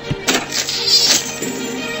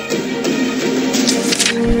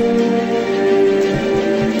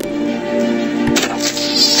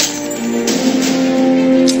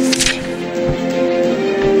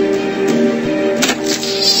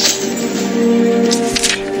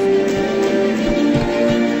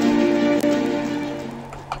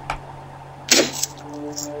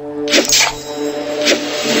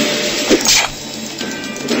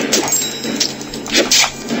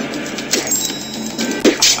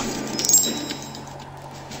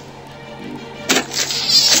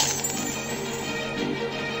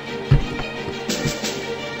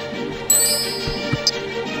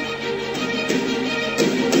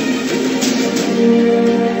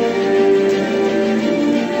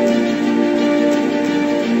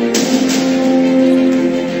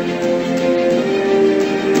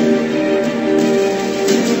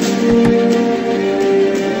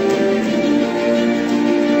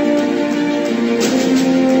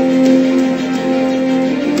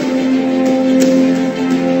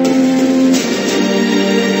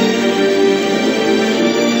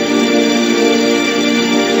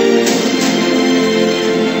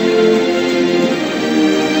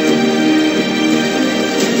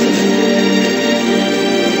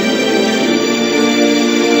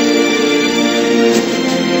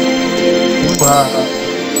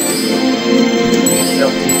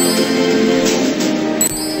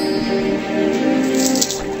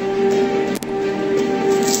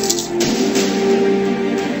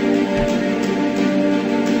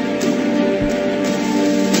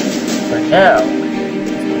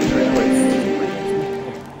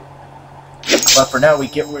 But for now, we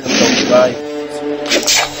get rid of those rivals.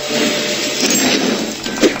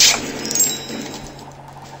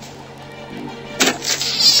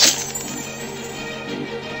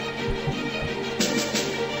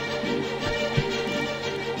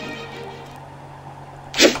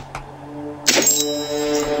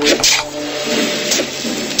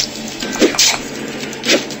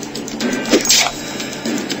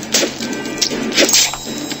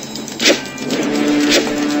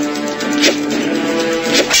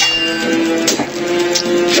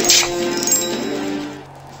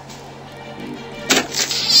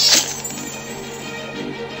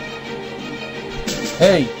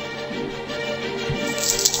 Hey,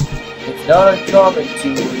 it's not uncommon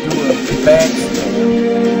to do a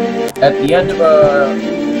backstab at the end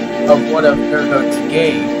of one of Nerd's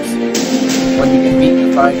games. When you defeat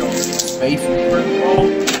the final space control,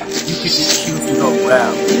 you can just choose to go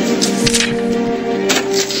around.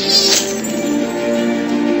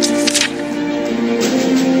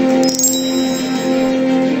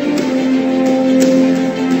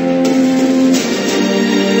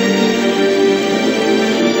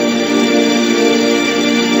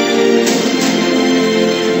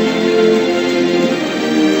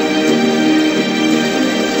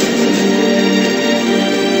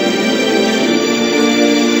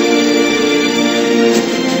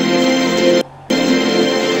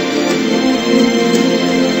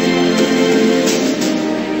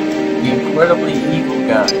 Incredibly evil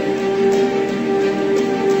guy.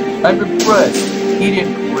 I'm impressed. He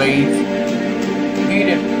didn't raise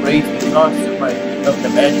the cost of the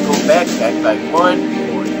magical backpack by 1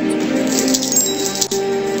 point.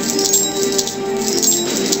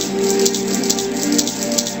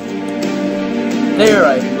 There,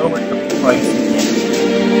 I lowered the price again.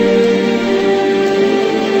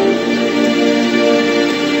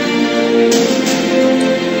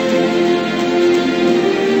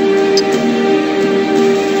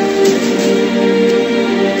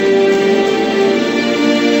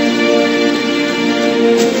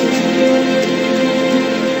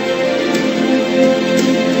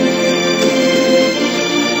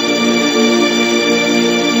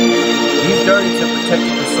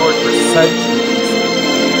 Protecting the sword for centuries.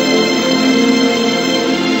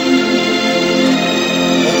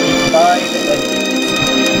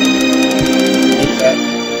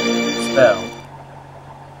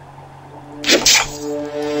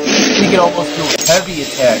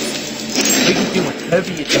 We can do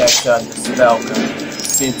heavy attacks on the spell gun,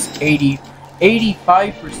 since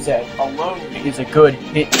 85% alone is a good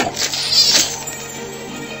hit.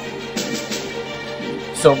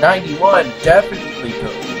 So 91 definitely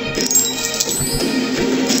good.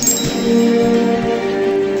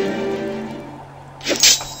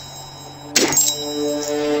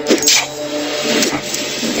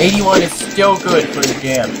 $81 is still good for the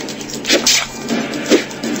damage.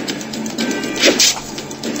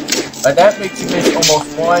 But that makes you miss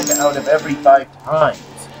almost 1 out of every 5 times.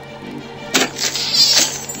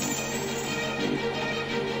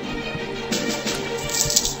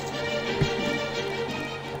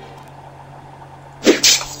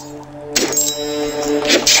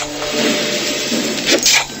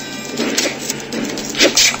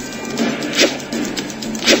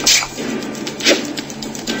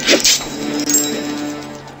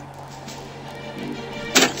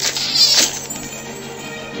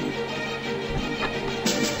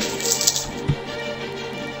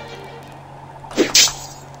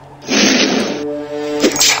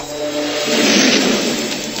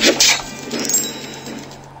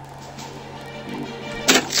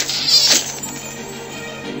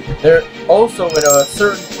 There also in a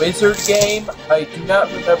certain wizard game, I do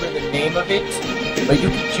not remember the name of it, but you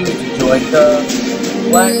can choose to join the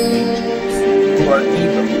black mages who are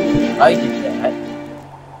evil. I did that.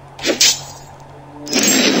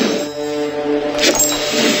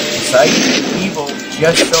 Besides, evil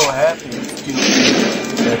just so happens to be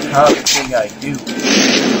the top thing I do.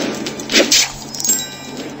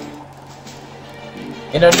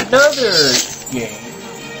 In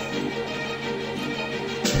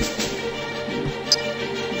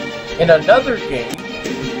another game,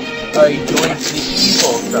 I joined the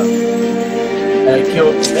evil side, and I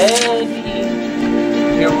killed many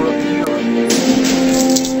heroes.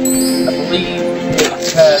 I believe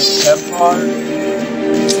it has Templar in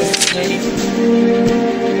its name.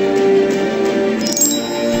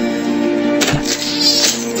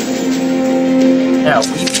 Now,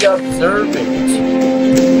 we be observant.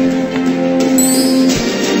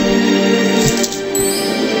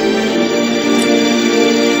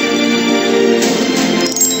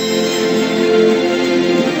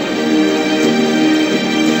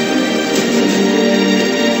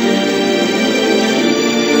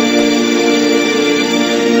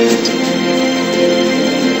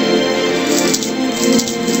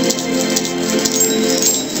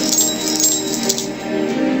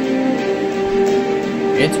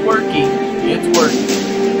 It's working. It's working.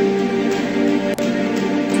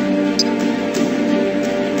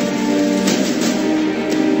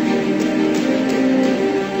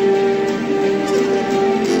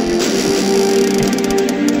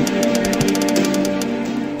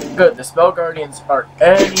 Good, the Spell Guardians are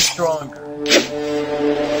any stronger.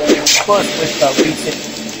 Plus with the recent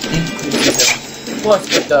increases, plus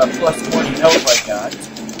with the plus 20 health I got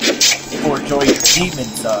for joining the demon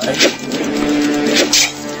side.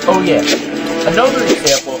 Oh yeah, another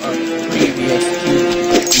example of previous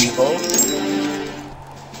evil,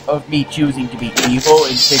 of me choosing to be evil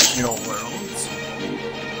in fictional worlds.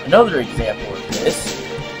 Another example of this,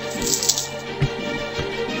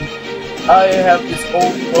 I have this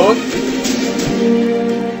old book,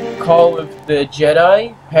 Call of the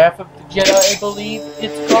Jedi, Path of the Jedi I believe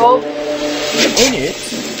it's called. In it,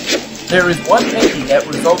 there is one ending that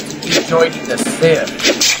results in you joining the Sith,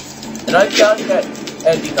 and I've gotten that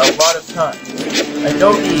ending a lot of times. I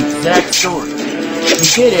know the exact story. You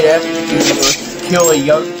get it after you kill a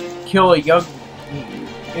young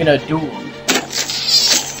in a duel.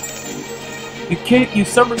 You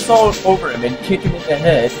somersault over him and kick him in the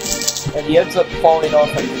head, and he ends up falling off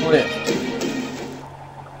a cliff.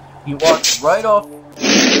 He walks right off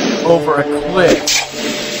over a cliff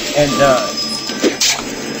and dies.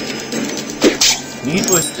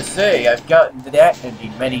 Needless to say, I've gotten to that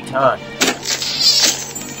ending many times.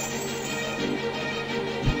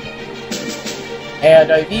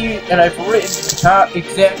 And I've written the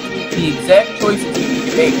exact choices you need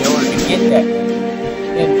to make in order to get that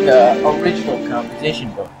in the original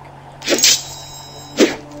composition book.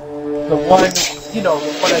 The one I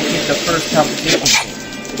did the first composition thing.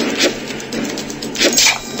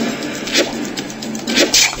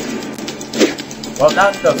 Well,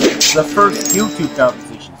 not the first YouTube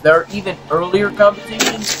compositions. There are even earlier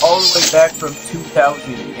compositions, all the way back from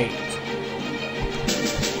 2008.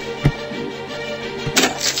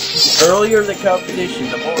 The earlier the composition,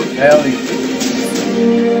 the more valuable.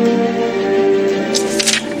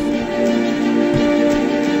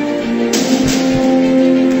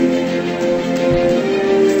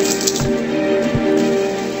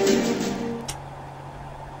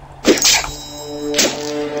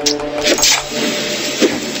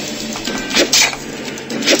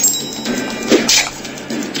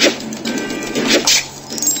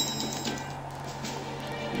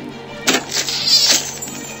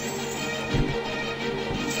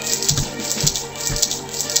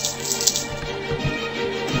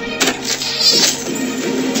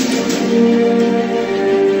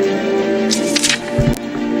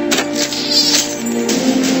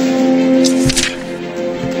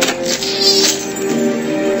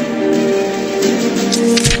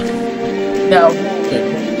 Now, hold it.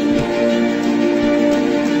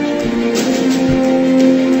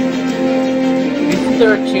 Isn't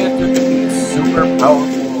there a chance there could be a super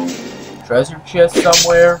powerful treasure chest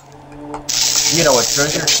somewhere? You know, a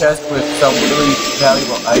treasure chest with some really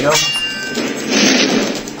valuable items?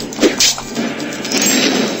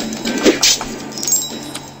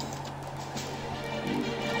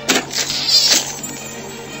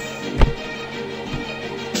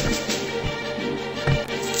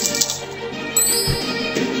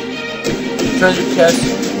 Treasure chest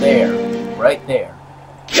there, right there.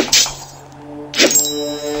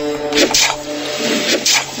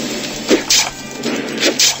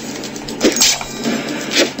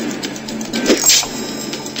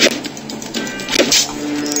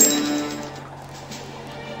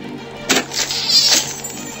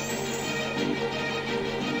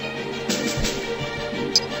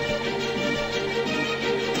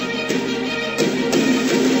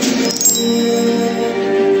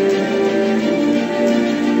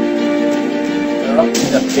 Up to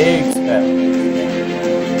the big spell.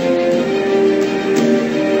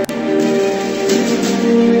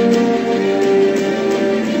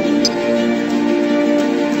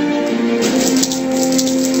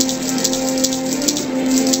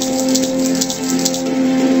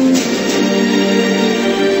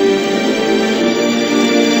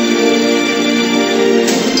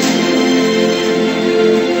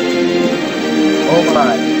 Oh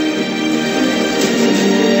my.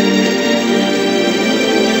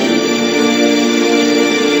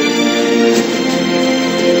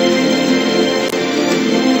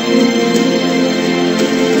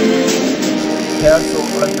 Castle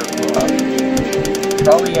underground.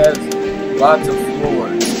 Probably has lots of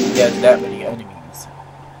floors. He has that many enemies.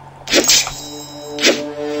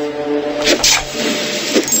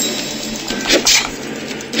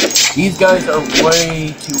 These guys are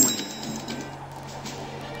way too weak.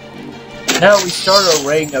 Now we start a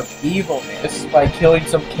reign of evilness by killing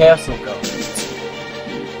some castle guards.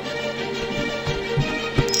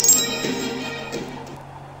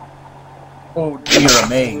 Oh dear, a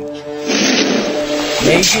mage.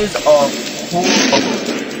 Mages are horrible.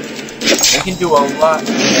 They can do a lot of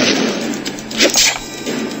damage.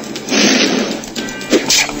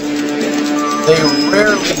 They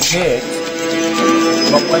rarely hit,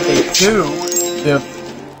 but when they do, the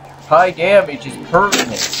high damage is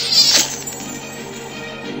permanent.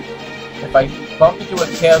 If I bump into a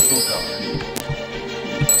castle guard.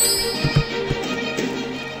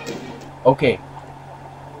 Okay.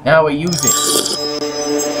 Now I use it.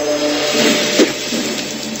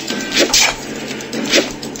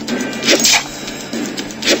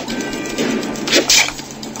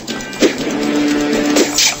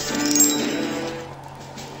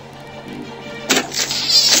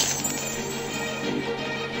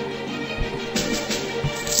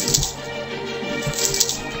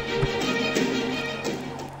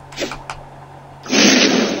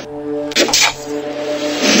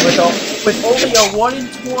 With only a 1 in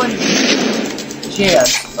 20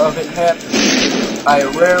 chance of it happening, I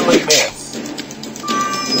rarely miss.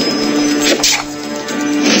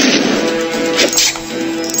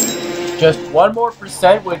 Just 1 more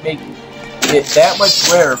 % would make it that much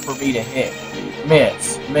rarer for me to hit.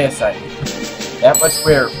 Miss, I mean. That much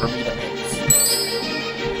rarer for me to miss.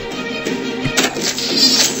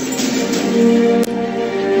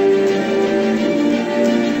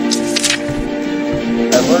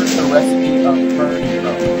 I learned the recipe of burning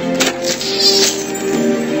rope.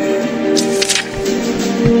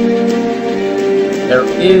 There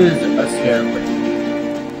is a stairway.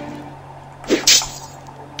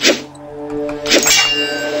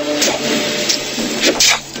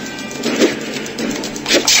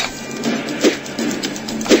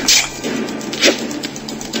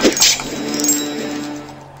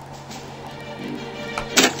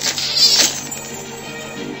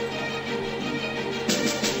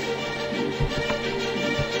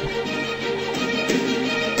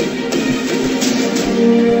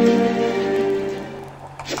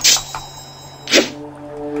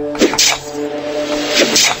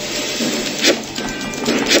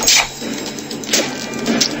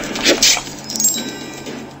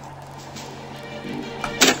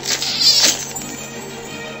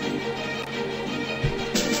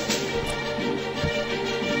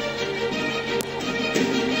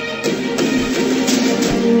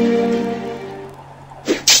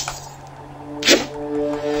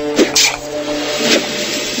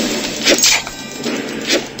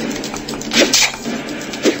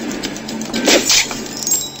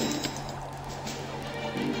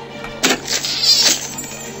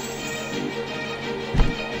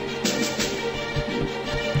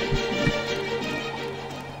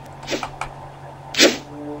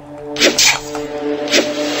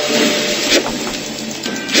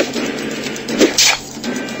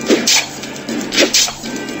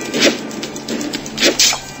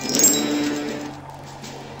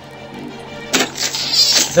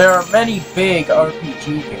 There are many big RPG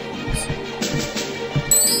games.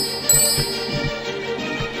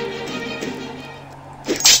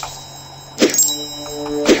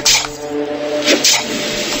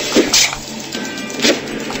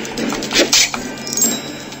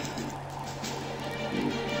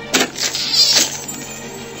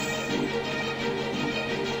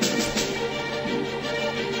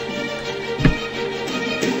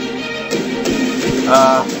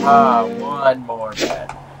 One more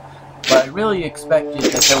bad. But I really expected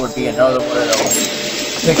that there would be another one of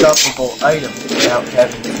those pick-upable items without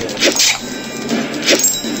having to...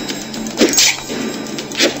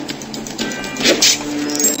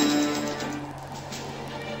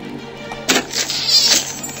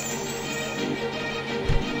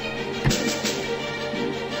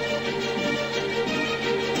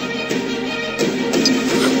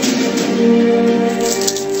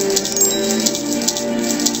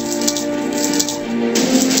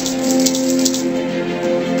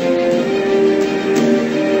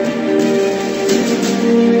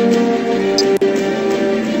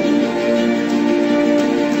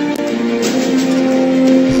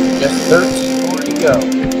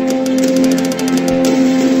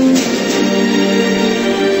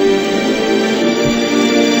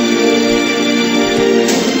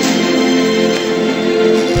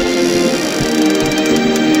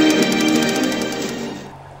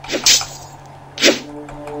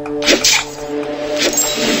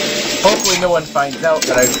 Hopefully no one finds out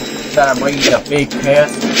that I'm raiding a big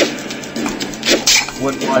castle.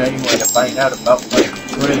 Wouldn't want anyone to find out about my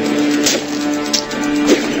trade.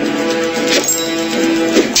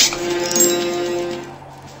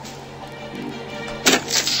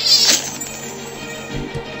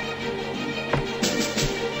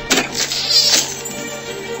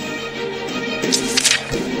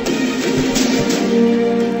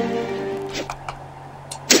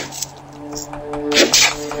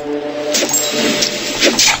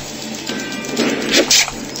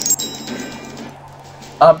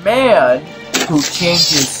 A man who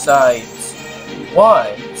changes sides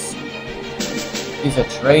once is a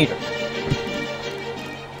traitor.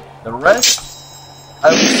 The rest,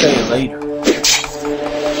 I will say later.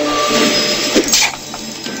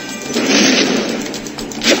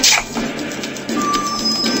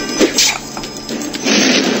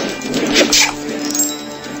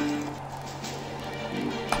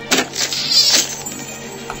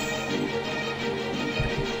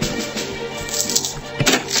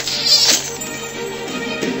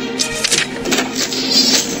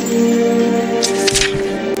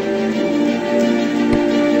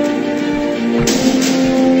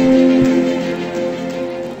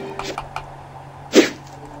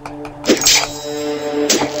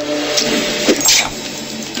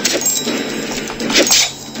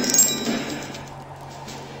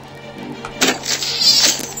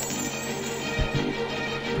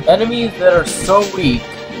 Enemies that are so weak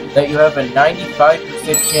that you have a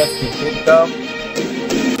 95% chance to hit them.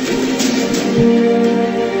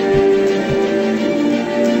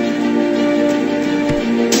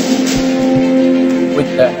 With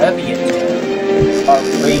the heavy attack are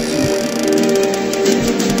way too weak.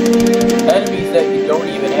 Enemies that you don't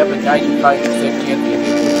even have a 95% chance to hit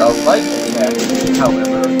with a light attack,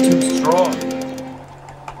 however, are too strong.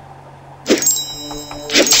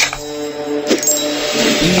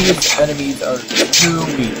 These enemies are too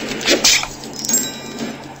weak.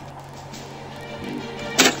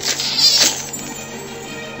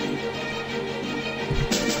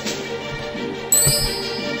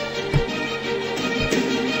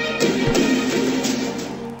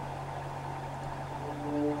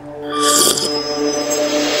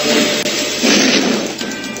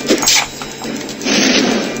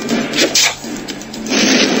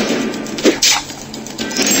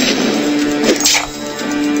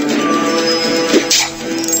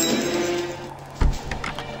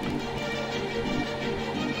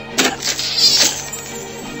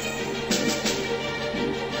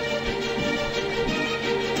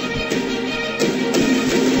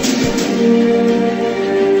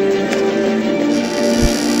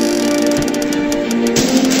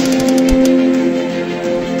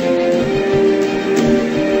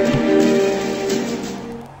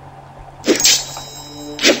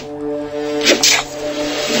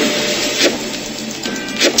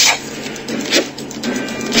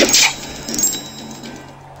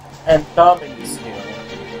 And thumbing skill.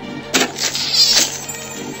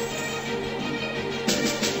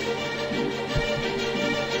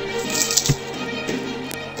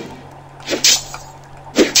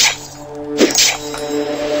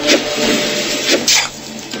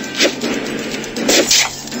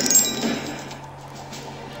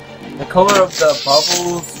 color of the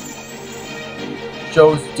bubbles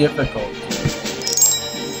shows difficulty.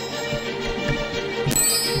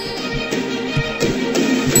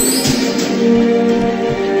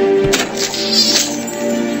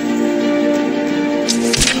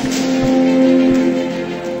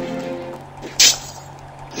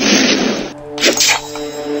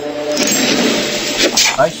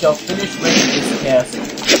 I shall finish raiding this castle.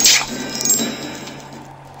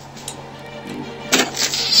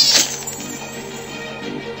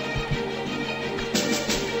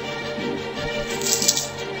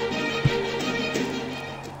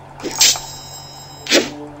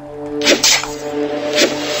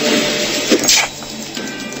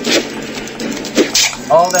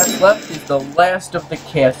 All that's left is the last of the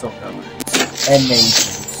castle guards and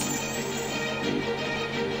mages.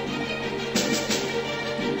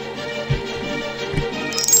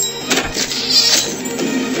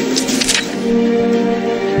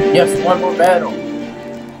 Yes, one more battle.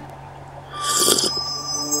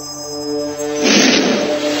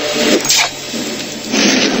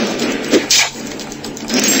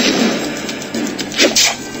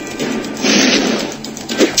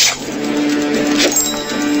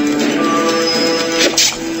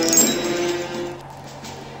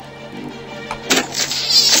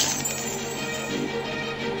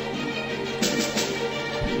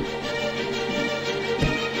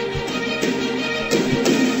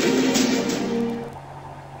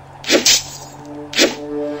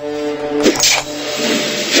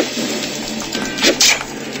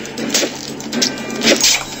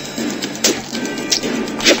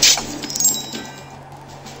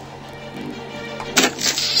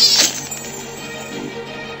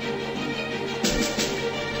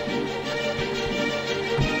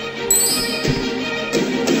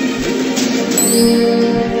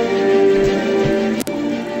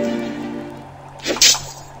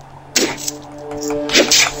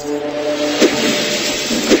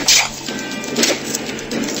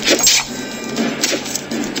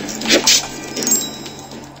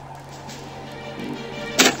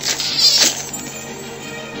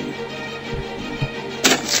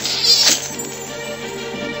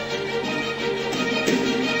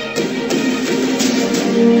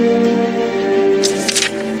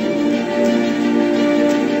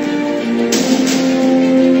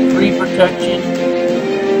 Protection.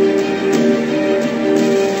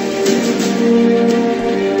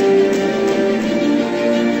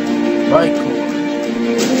 My core.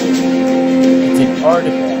 It's an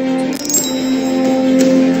artifact.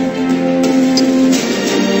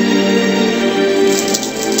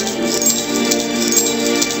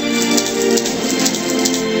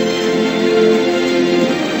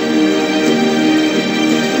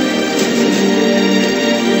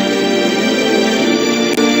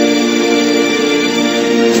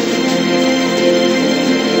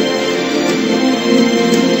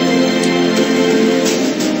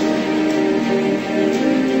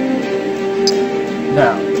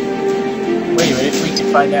 Now, wait a minute, we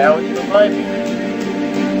can find out in the library.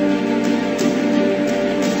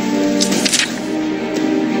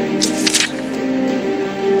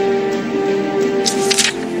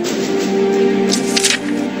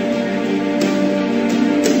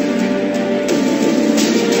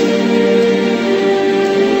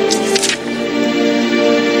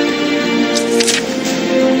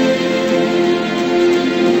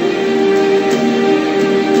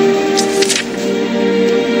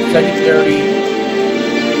 Secondary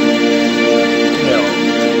kill.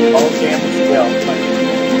 All damage dealt by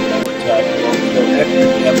no attack will kill extra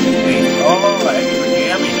damage based. Oh, extra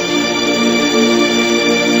damage.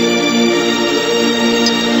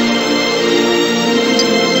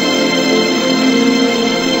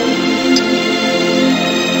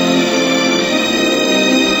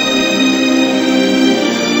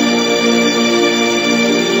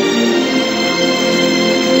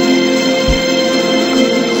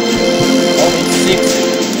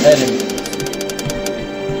 Enemies.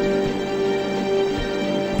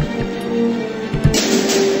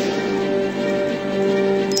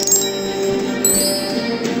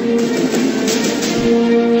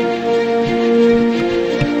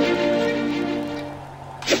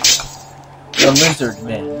 The lizard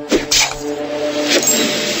men.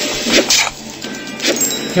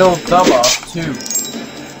 Killed them off too.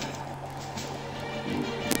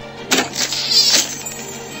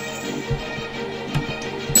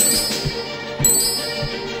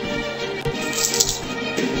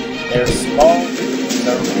 They're small,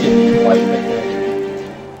 they're really quite pathetic.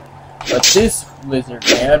 But this lizard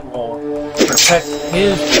man will protect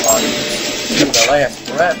his audience to the last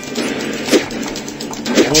breath.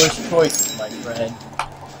 Foolish choices, my friend.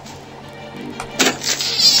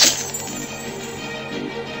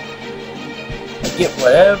 get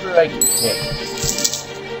whatever I can take.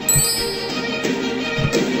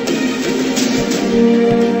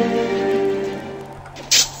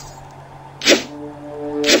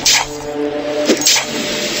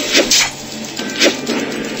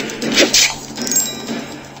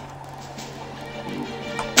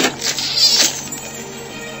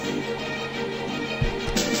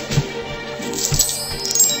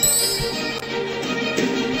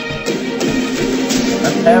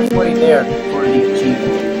 Halfway there for the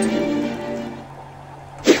achievement.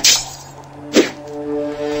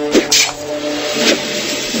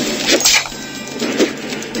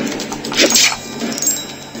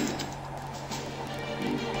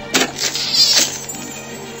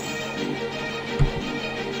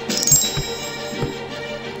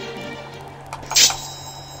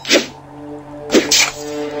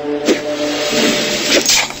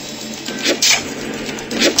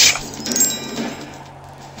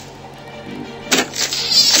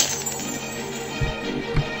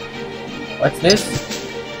 What's this?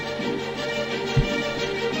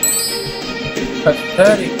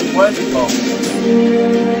 Pathetic quest moments.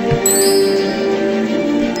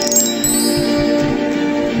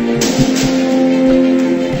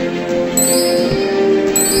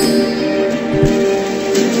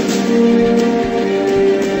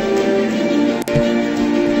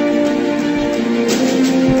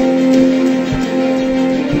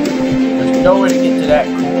 There's no way to get to that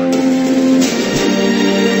core.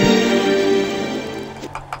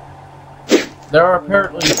 There are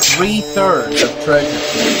apparently 3/3 of treasure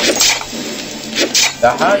chests, the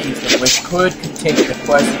highest of which could contain the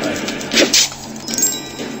quest line.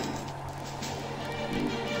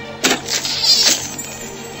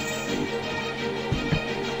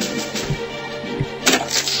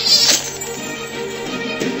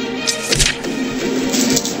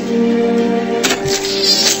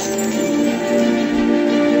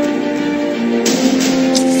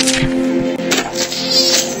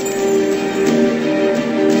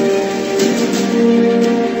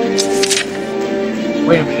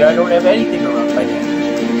 Wait a minute, I don't have anything around my neck.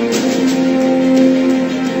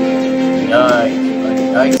 Nice, a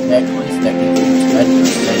nice necklace that gives you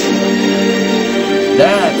 10%.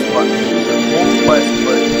 That's what makes the whole quest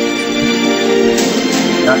worth it.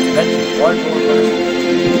 Not to mention one more question.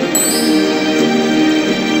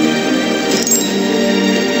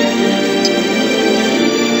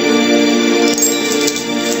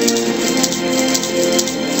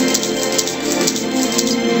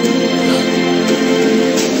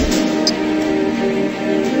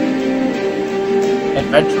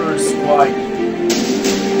 Adventurer's Squad.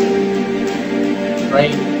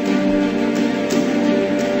 Train.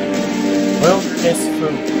 Wilderness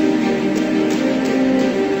food.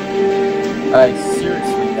 I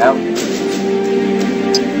seriously doubt it.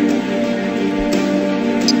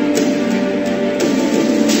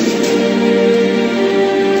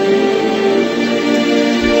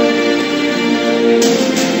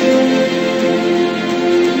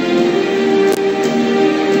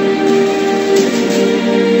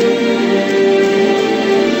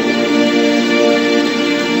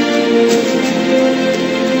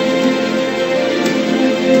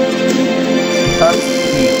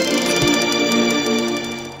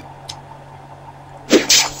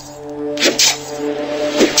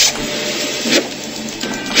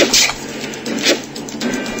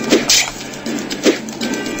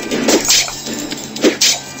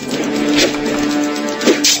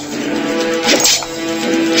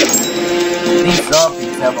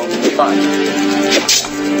 Zombies have a lot of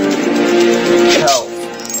health.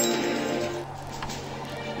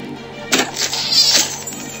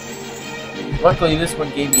 Luckily, this one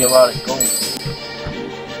gave me a lot of gold.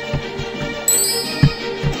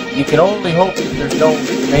 You can only hope that there's no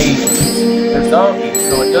mages. They're zombies,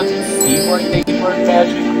 so it doesn't seem like they can learn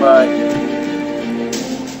magic, but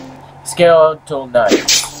scale until 9.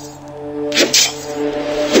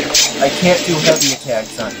 I can't do heavy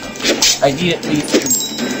attacks on them. I need at least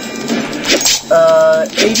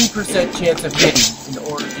 80% chance of hitting in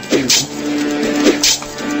order to do.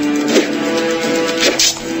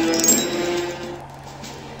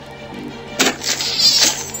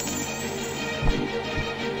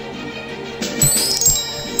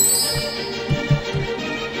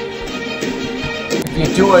 If you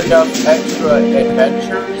do enough extra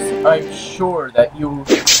adventures, I'm sure that you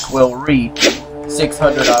will reach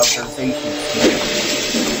 600 observations.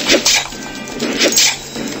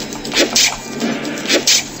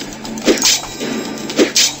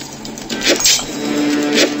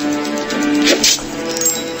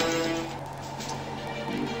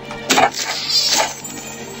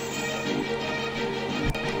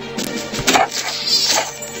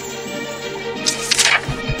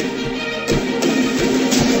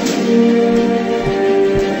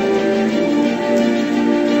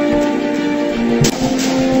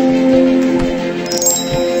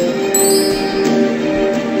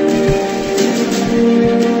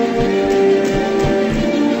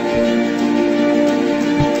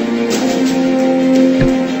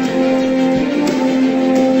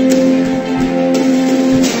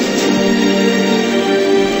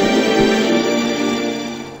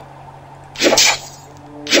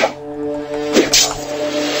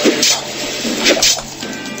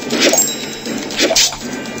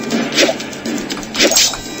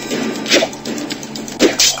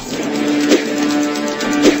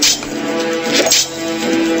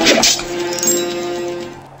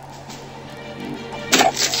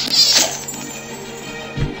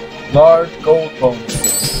 large gold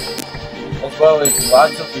bonuses, as well as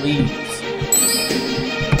lots of leads.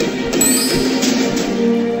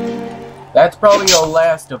 That's probably the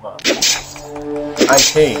last of them, I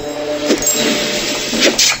think.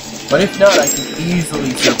 But if not, I can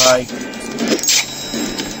easily survive it.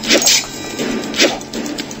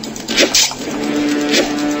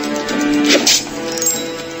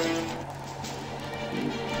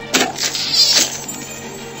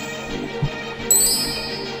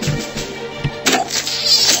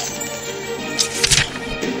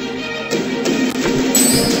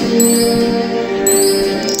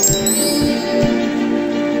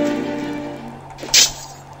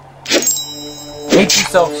 Make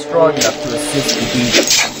yourself strong enough to assist the demon.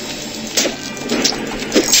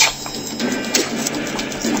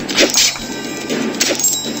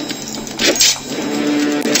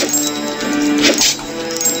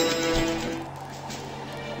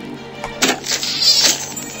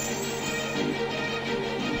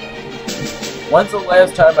 When's the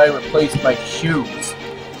last time I replaced my shoes?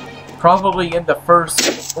 Probably in the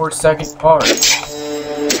first or second part.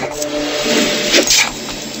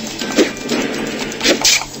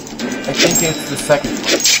 I think it's the second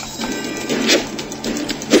part.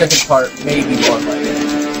 Second part may be more like it.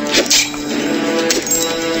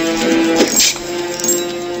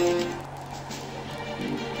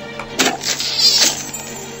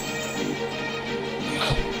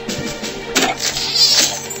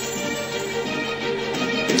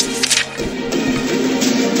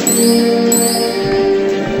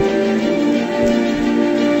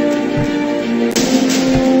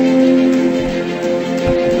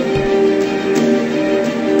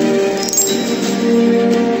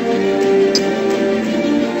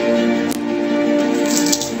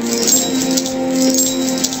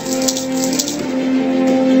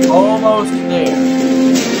 Almost there.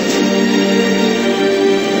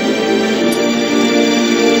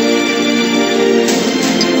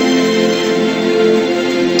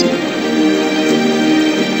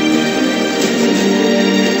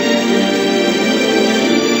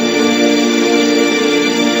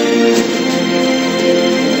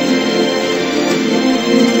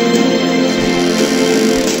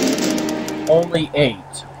 Only 8.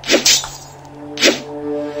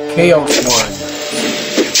 Chaos Warriors.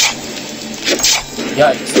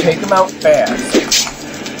 Yikes, take them out fast.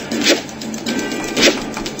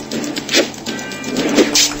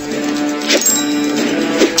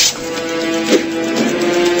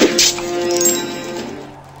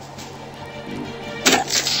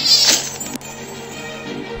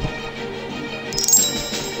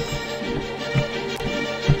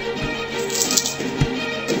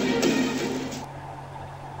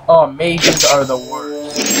 Oh, mages are the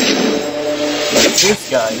worst. But this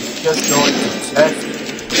guy is just going to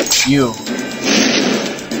test you.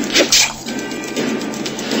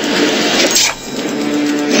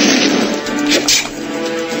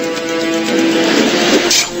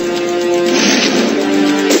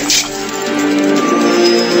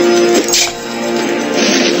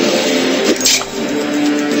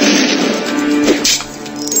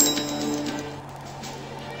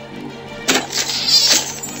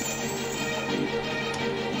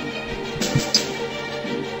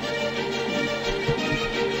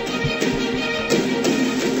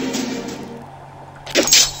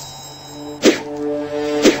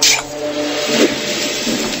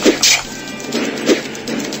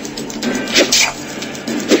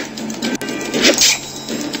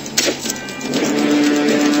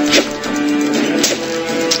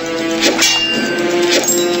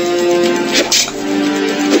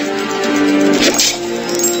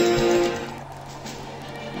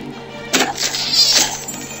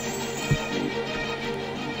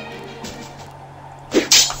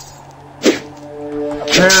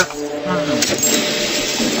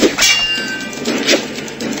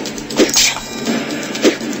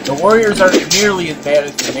 The warriors aren't nearly as bad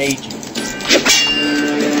as the mages.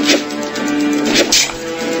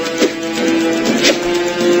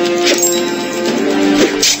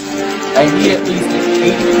 I need at least an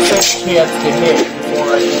 80% chance to hit before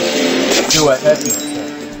I can do a heavy attack.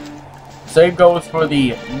 Same goes for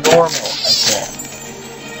the normal attack.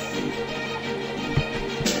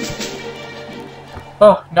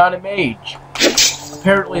 Oh, not a mage.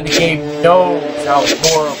 Apparently the game knows how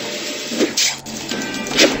horrible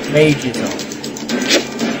mages are.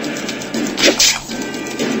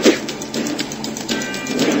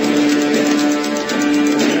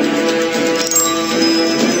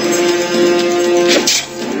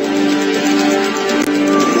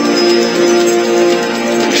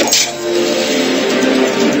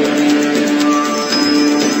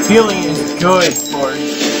 Healing is good for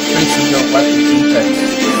increasing your weapon defense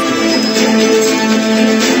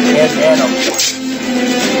and mana force.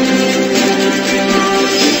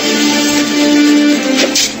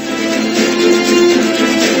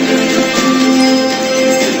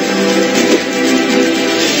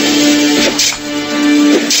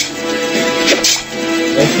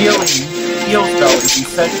 The heal spell is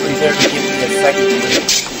essentially there to give me a second wind.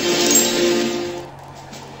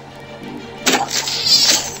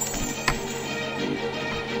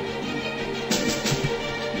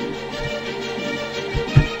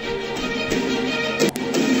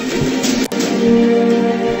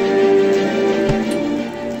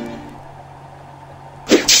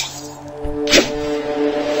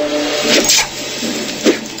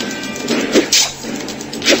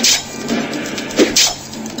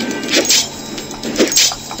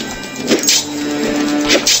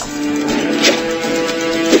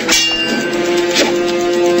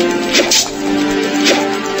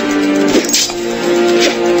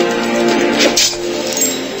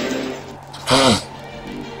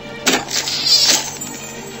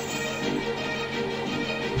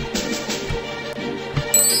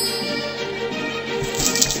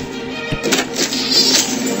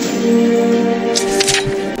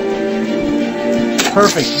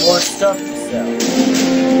 Perfect, more stuff to sell.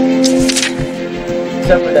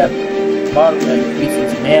 Except for that bottle that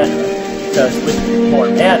increases mana, because with more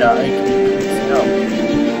mana, I can increase health.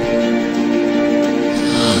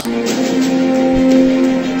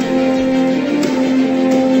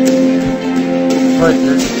 But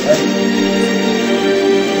there's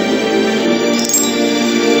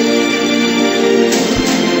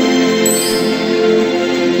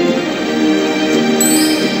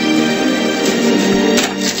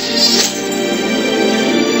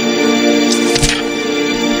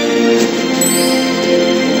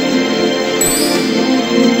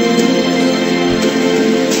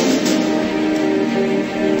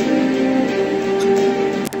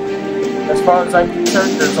as far as I'm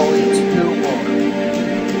concerned, there's only 2 more.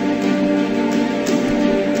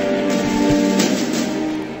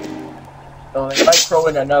 So they might throw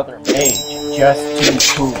in another mage, just to be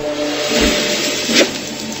cool.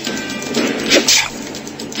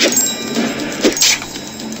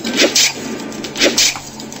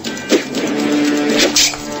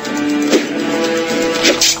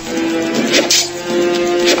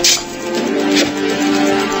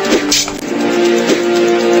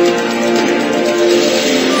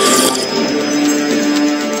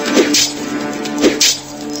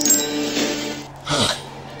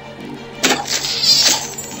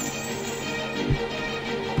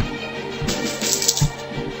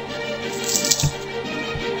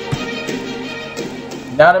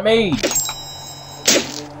 Not a mage.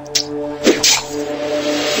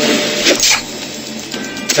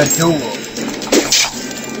 The duel.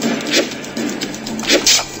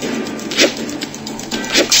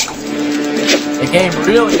 The game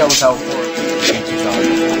really knows how important mages are.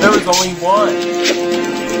 There was only one.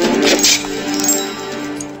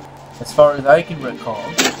 As far as I can recall.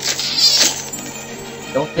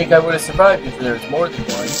 Don't think I would have survived if there was more than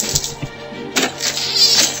one.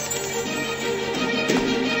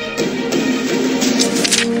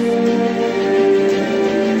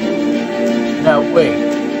 Now wait.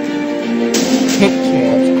 Hit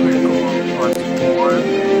chance, critical plus 4.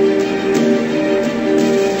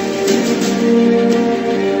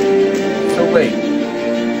 So wait.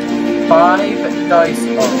 5 dice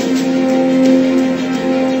are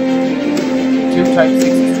 2 times 6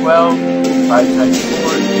 is 12. 5 times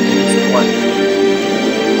 4 is 20.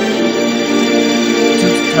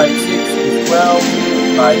 2 times 6 is 12.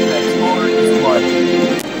 5 times 4 is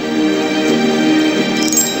 20.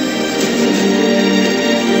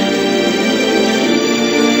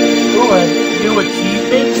 Ooh, a new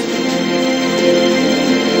achievement?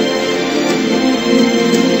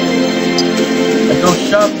 I go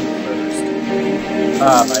shopping first.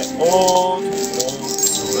 Ah, my old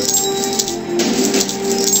sword.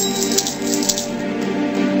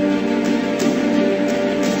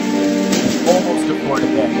 Almost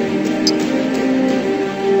afforded that.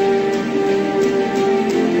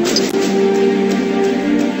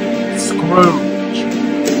 Scrooge.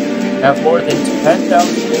 Have more than 10,000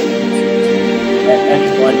 at any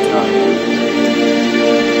one time.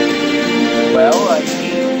 Well, I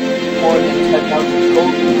need more than 10,000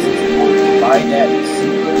 gold pieces in order to buy that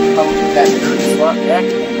secret that third slot back.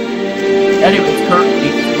 Anyways, currently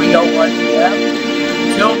 3:01 PM.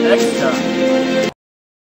 Till next time.